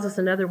John tells us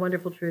another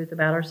wonderful truth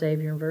about our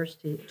Savior in verse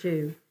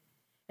 2.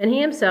 And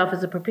he himself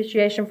is a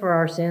propitiation for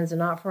our sins, and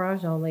not for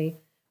ours only,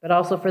 but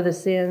also for the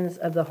sins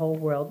of the whole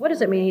world. What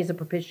does it mean he's a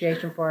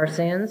propitiation for our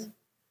sins?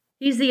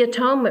 He's the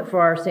atonement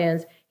for our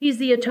sins. He's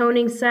the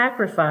atoning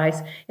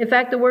sacrifice. In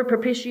fact, the word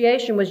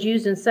propitiation was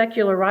used in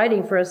secular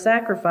writing for a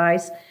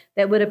sacrifice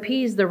that would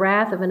appease the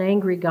wrath of an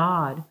angry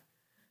God.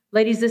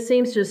 Ladies, this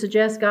seems to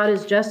suggest God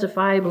is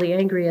justifiably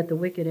angry at the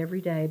wicked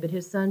every day, but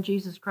his Son,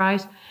 Jesus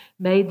Christ,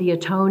 made the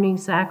atoning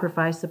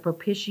sacrifice, the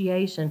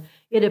propitiation.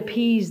 It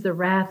appeased the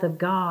wrath of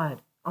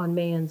God on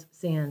man's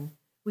sin.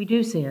 We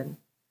do sin.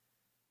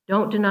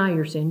 Don't deny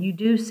your sin. You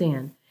do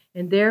sin.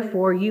 And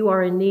therefore, you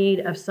are in need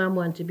of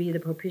someone to be the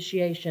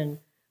propitiation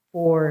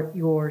for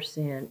your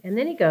sin. And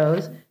then he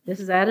goes, this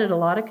has added a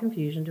lot of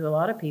confusion to a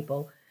lot of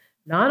people.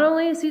 Not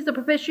only is he the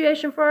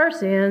propitiation for our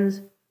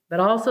sins, but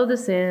also the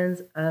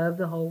sins of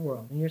the whole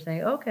world. And you're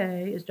saying,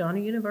 okay, is John a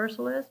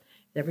universalist?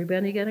 Is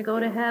everybody going to go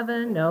to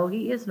heaven? No,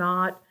 he is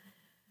not.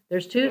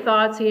 There's two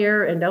thoughts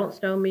here, and don't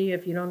stone me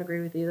if you don't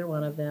agree with either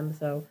one of them.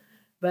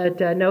 But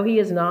no, he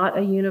is not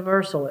a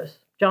universalist.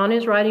 John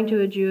is writing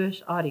to a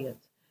Jewish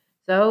audience.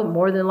 So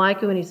more than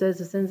likely when he says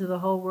the sins of the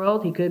whole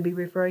world, he could be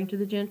referring to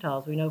the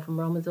Gentiles. We know from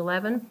Romans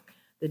 11,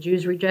 the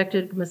Jews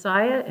rejected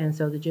Messiah, and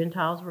so the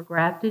Gentiles were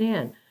grafted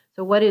in.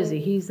 So what is he?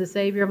 He's the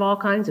Savior of all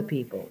kinds of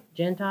people.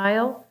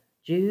 Gentile,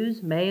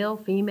 Jews, male,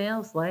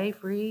 female, slave,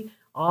 free,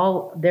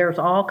 there's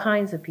all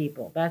kinds of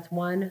people. That's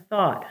one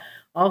thought.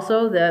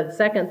 Also, the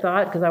second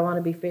thought, because I want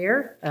to be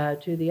fair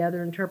to the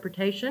other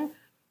interpretation,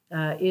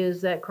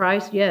 is that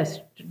Christ, yes,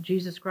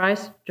 Jesus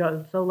Christ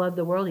so loved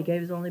the world, he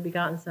gave his only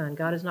begotten Son.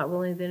 God is not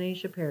willing that any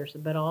should perish,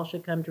 but all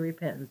should come to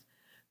repentance.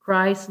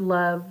 Christ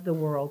loved the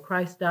world.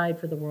 Christ died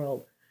for the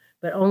world.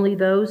 But only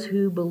those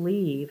who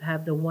believe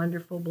have the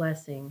wonderful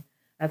blessing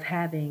of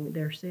having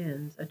their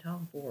sins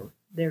atoned for,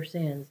 their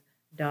sins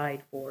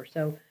died for.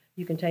 So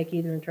you can take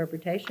either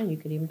interpretation. You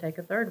can even take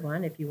a third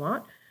one if you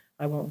want.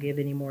 I won't give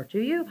any more to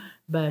you,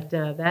 but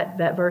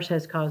that verse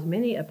has caused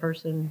many a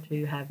person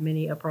to have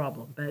many a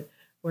problem. But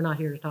we're not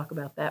here to talk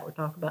about that. We're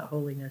talking about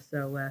holiness.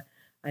 So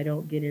I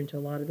don't get into a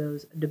lot of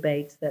those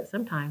debates that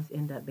sometimes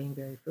end up being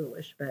very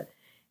foolish. But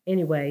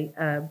anyway,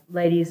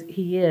 ladies,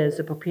 he is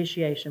a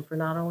propitiation for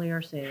not only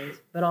our sins,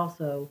 but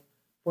also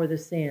for the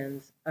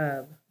sins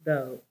of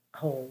the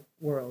whole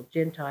world,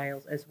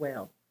 Gentiles as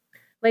well.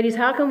 Ladies,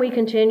 how can we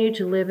continue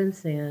to live in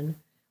sin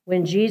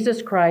when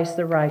Jesus Christ,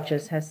 the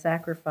righteous, has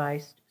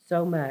sacrificed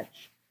so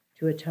much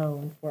to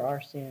atone for our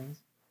sins?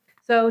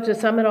 So to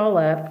sum it all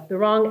up, the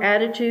wrong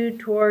attitude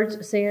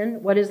towards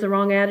sin, what is the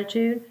wrong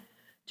attitude?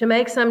 To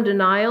make some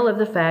denial of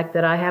the fact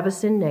that I have a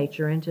sin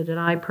nature and to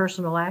deny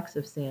personal acts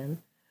of sin.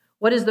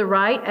 What is the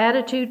right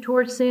attitude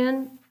towards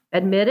sin?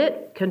 Admit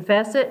it,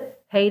 confess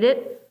it, hate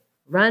it,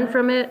 run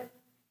from it,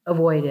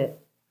 avoid it.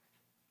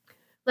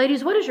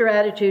 Ladies, what is your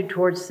attitude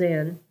towards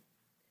sin?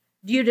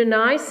 Do you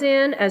deny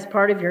sin as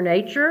part of your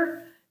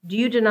nature? Do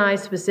you deny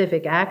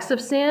specific acts of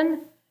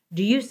sin?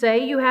 Do you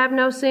say you have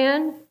no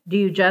sin? Do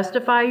you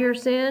justify your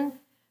sin?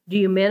 Do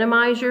you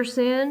minimize your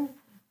sin?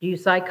 Do you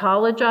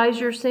psychologize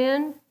your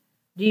sin?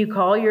 Do you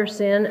call your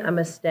sin a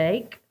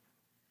mistake?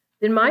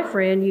 Then, my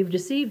friend, you've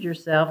deceived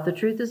yourself. The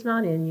truth is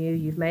not in you.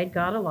 You've made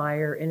God a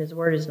liar, and his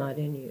word is not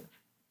in you.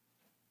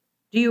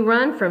 Do you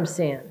run from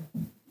sin?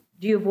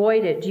 Do you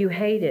avoid it? Do you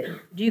hate it?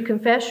 Do you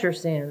confess your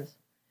sins?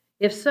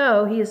 If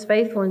so, he is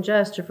faithful and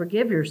just to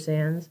forgive your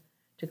sins,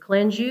 to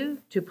cleanse you,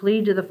 to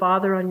plead to the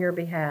Father on your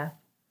behalf.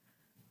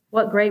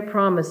 What great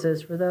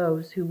promises for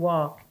those who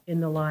walk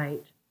in the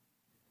light.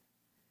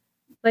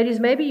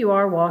 Ladies, maybe you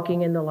are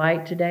walking in the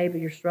light today,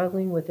 but you're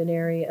struggling with an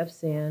area of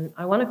sin.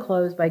 I want to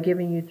close by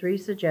giving you 3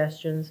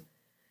 suggestions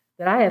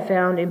that I have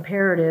found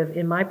imperative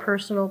in my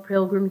personal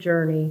pilgrim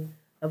journey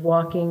of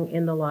walking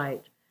in the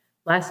light.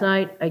 Last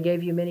night, I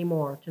gave you many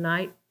more.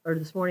 Tonight, or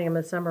this morning, I'm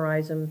going to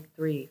summarize them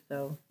 3,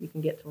 so you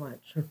can get to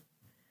lunch.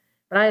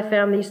 But I have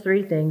found these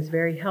three things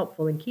very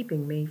helpful in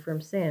keeping me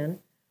from sin.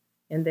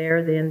 And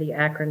there, then, the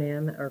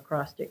acronym or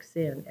acrostic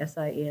SIN,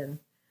 S-I-N.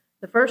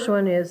 The first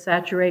one is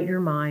saturate your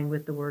mind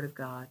with the Word of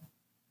God.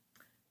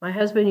 My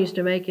husband used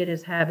to make it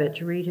his habit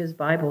to read his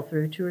Bible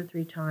through 2 or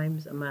 3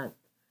 times a month.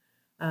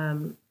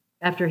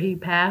 After he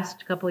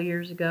passed a couple of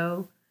years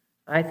ago,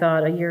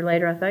 a year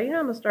later, I'm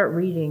going to start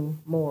reading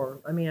more.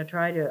 I mean,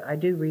 I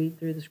do read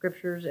through the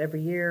scriptures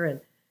every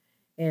year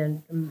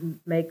and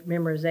make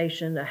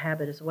memorization a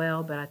habit as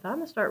well. But I thought I'm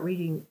going to start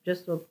reading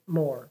just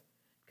more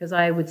because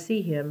I would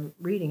see him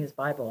reading his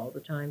Bible all the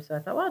time. So I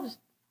thought, well, I'll just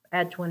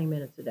add 20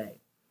 minutes a day.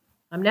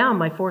 I'm now on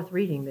my 4th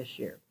reading this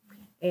year.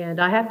 And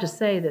I have to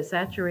say that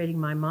saturating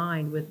my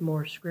mind with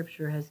more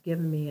Scripture has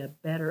given me a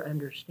better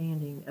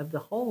understanding of the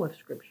whole of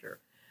Scripture.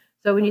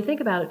 So when you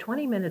think about it,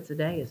 20 minutes a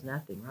day is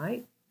nothing,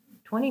 right?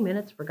 20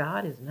 minutes for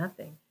God is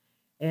nothing.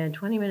 And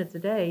 20 minutes a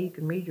day, you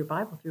can read your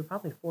Bible through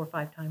probably 4 or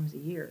 5 times a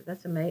year.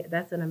 That's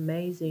an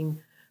amazing,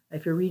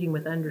 if you're reading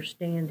with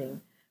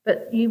understanding.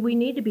 But we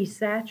need to be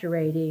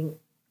saturating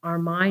our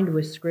mind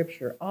with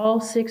Scripture, all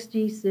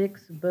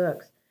 66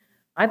 books.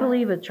 I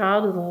believe a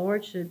child of the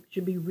Lord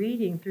should be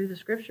reading through the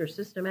Scripture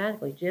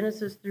systematically,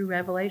 Genesis through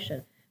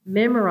Revelation.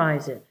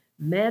 Memorize it.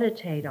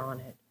 Meditate on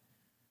it.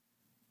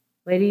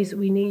 Ladies,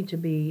 we need to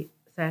be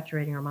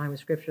saturating our mind with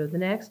Scripture. The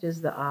next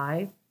is the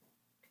I,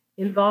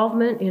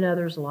 involvement in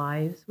others'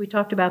 lives. We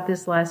talked about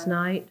this last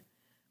night.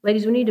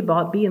 Ladies, we need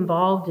to be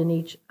involved in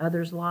each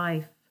other's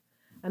life.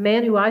 A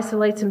man who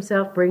isolates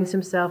himself brings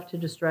himself to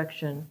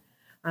destruction.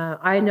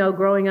 I know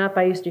growing up,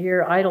 I used to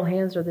hear idle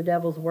hands are the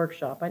devil's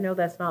workshop. I know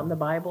that's not in the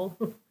Bible.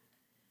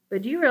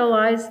 But do you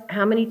realize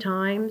how many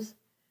times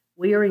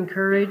we are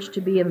encouraged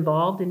to be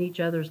involved in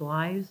each other's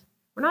lives?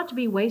 We're not to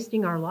be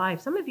wasting our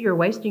life. Some of you are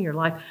wasting your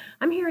life.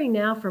 I'm hearing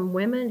now from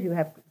women who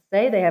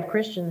say they have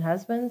Christian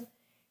husbands,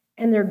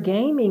 and they're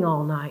gaming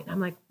all night. I'm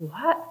like,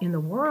 what in the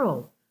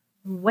world?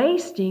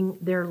 Wasting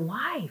their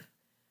life.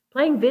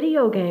 Playing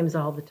video games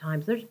all the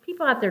time. There's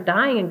people out there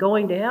dying and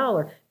going to hell,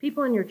 or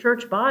people in your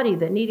church body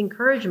that need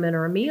encouragement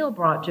or a meal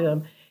brought to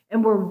them,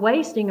 and we're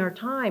wasting our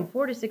time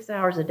 4 to 6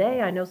 hours a day.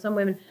 I know some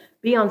women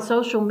be on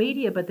social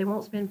media, but they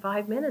won't spend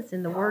 5 minutes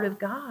in the Word of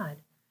God.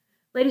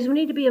 Ladies, we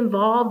need to be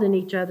involved in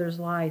each other's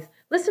lives.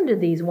 Listen to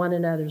these one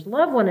another's.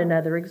 Love one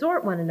another.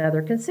 Exhort one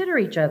another. Consider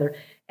each other.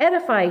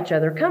 Edify each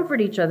other.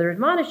 Comfort each other.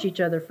 Admonish each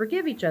other.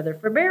 Forgive each other.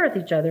 Forbeareth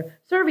each other.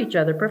 Serve each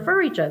other.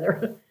 Prefer each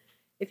other.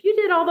 If you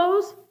did all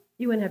those,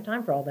 you wouldn't have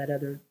time for all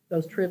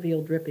those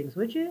trivial drippings,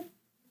 would you?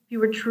 If you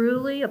were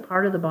truly a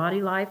part of the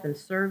body life and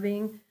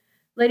serving,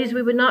 ladies,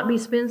 we would not be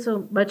spend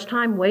so much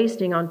time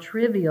wasting on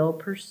trivial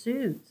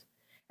pursuits.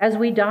 As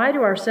we die to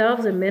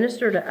ourselves and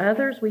minister to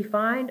others, we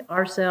find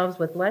ourselves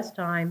with less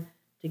time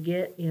to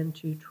get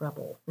into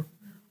trouble.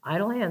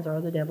 Idle hands are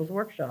the devil's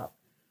workshop.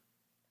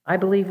 I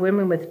believe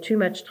women with too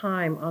much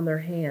time on their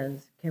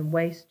hands can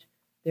waste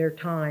their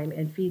time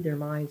and feed their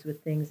minds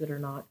with things that are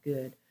not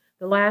good.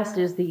 The last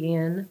is the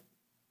N.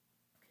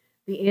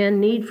 The N,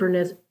 need for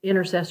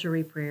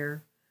intercessory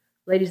prayer.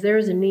 Ladies, there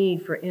is a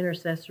need for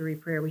intercessory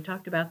prayer. We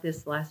talked about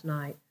this last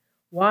night.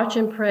 Watch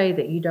and pray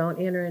that you don't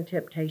enter in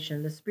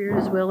temptation. The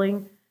spirit is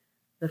willing,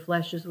 the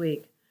flesh is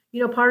weak.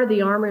 You know, part of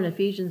the armor in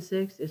Ephesians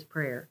 6 is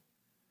prayer.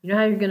 You know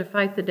how you're going to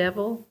fight the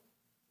devil?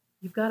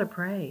 You've got to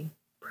pray.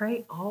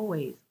 Pray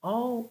always,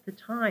 all the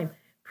time.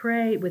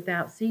 Pray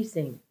without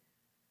ceasing.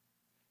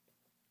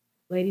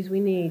 Ladies, we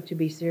need to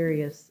be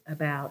serious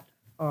about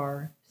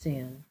our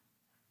sin.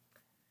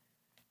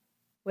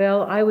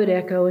 Well, I would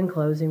echo in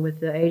closing with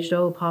the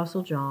age-old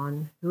Apostle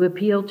John, who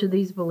appealed to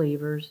these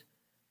believers,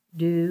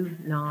 do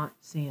not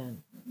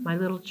sin. My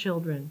little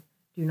children,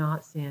 do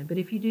not sin. But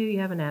if you do, you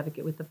have an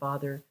advocate with the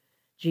Father,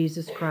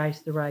 Jesus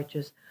Christ the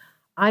righteous.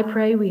 I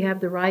pray we have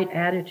the right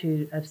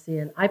attitude of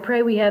sin. I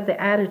pray we have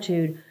the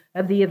attitude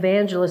of the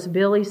evangelist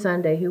Billy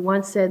Sunday, who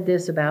once said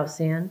this about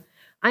sin.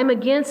 I'm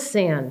against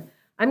sin.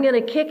 I'm going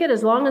to kick it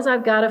as long as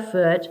I've got a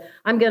foot.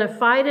 I'm going to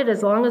fight it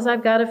as long as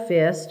I've got a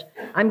fist.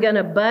 I'm going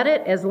to butt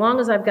it as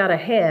long as I've got a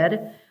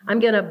head. I'm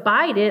going to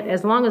bite it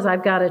as long as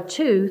I've got a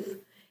tooth.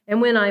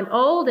 And when I'm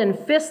old and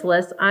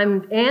fistless,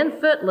 and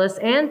footless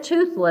and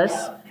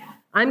toothless,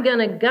 I'm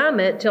going to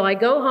gum it till I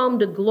go home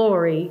to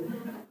glory,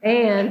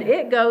 and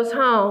it goes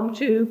home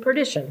to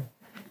perdition.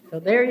 So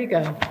there you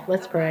go.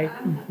 Let's pray.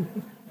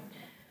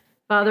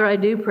 Father, I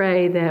do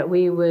pray that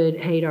we would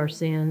hate our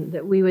sin,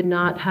 that we would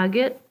not hug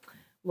it,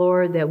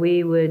 Lord, that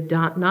we would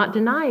not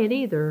deny it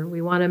either.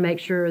 We want to make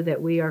sure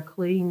that we are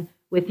clean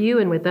with you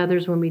and with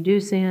others when we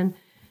do sin.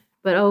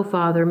 But, oh,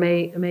 Father,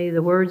 may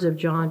the words of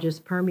John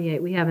just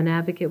permeate. We have an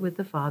advocate with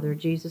the Father,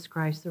 Jesus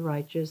Christ the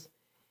righteous,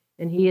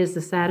 and he is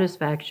the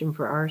satisfaction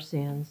for our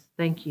sins.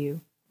 Thank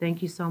you.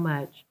 Thank you so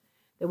much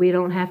that we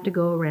don't have to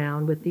go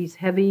around with these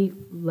heavy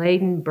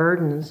laden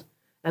burdens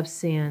of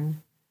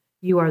sin.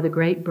 You are the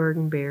great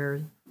burden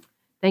bearer.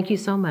 Thank you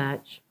so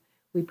much.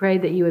 We pray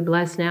that you would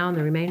bless now and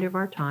the remainder of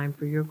our time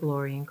for your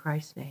glory in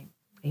Christ's name.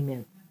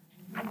 Amen.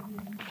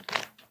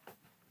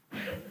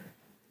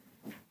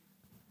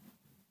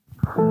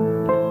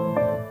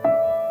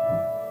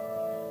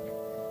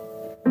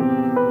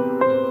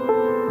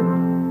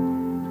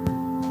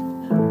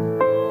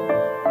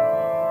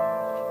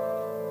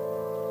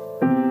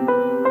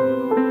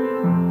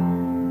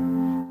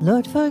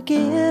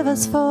 forgive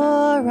us for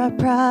our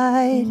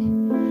pride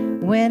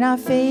when our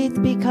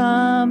faith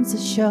becomes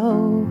a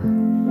show,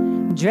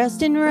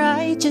 dressed in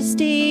righteous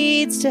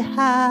deeds to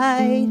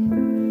hide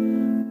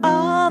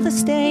all the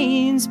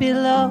stains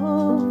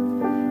below.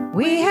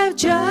 We have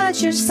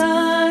judged your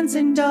sons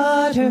and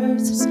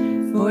daughters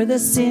for the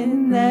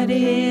sin that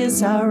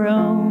is our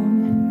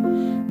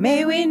own.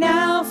 May we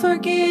now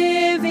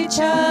forgive each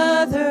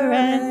other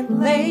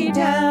and lay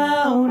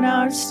down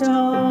our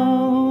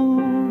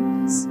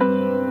stones.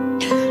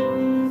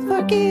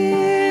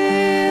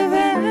 Forgiven,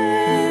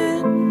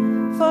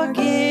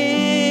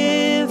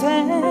 forgiven,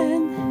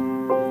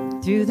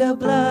 through the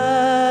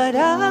blood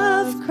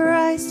of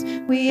Christ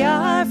we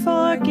are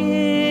forgiven.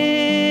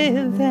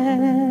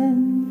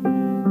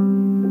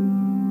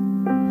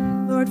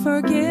 Lord,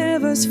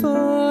 forgive us for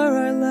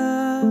our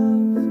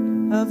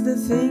love of the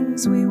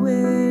things we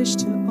wish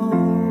to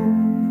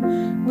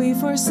own. We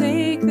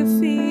forsake the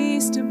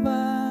feast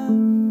above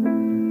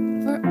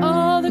for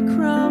all the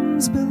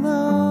crumbs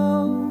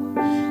below.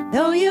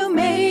 Though you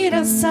made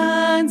us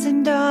sons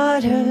and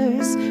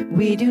daughters,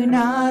 we do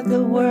not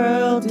the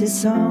world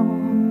disown.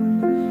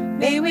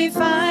 May we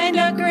find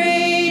our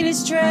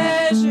greatest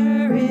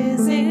treasure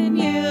is in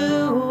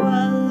you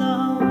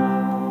alone.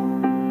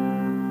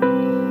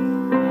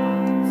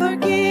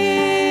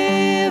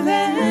 Forgiven,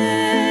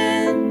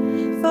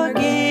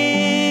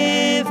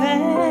 forgiven,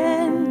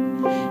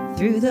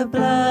 through the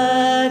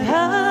blood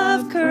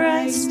of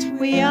Christ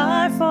we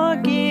are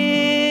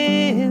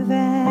forgiven.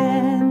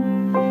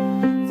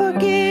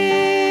 Forgiven,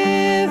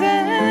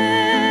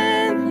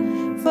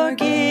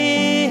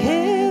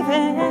 forgiven,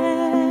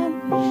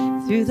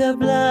 through the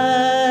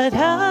blood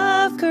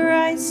of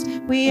Christ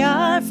we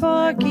are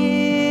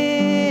forgiven.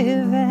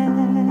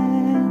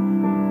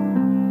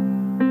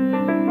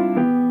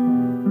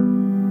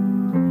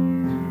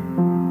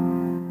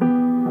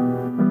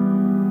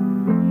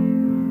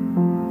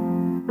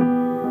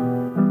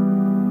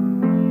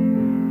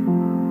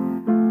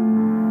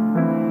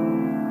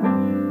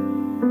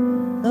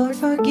 Lord,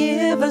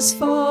 forgive us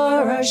for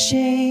our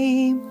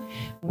shame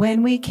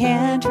when we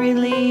can't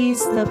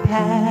release the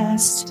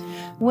past,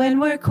 when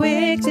we're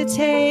quick to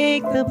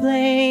take the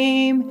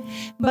blame,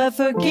 but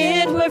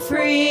forget we're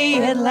free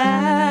at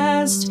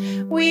last.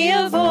 We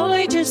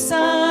avoid your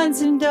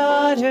sons and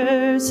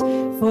daughters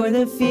for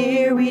the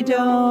fear we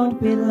don't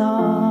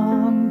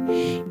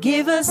belong.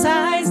 Give us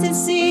eyes to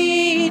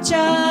see each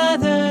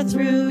other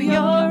through your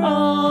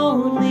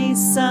only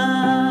Son.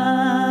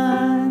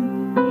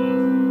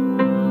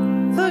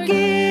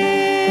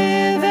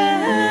 Forgiven,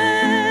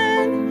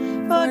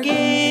 forgiven,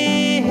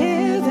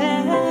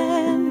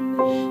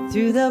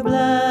 through the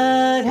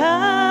blood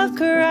of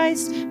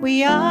Christ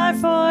we are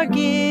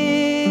forgiven.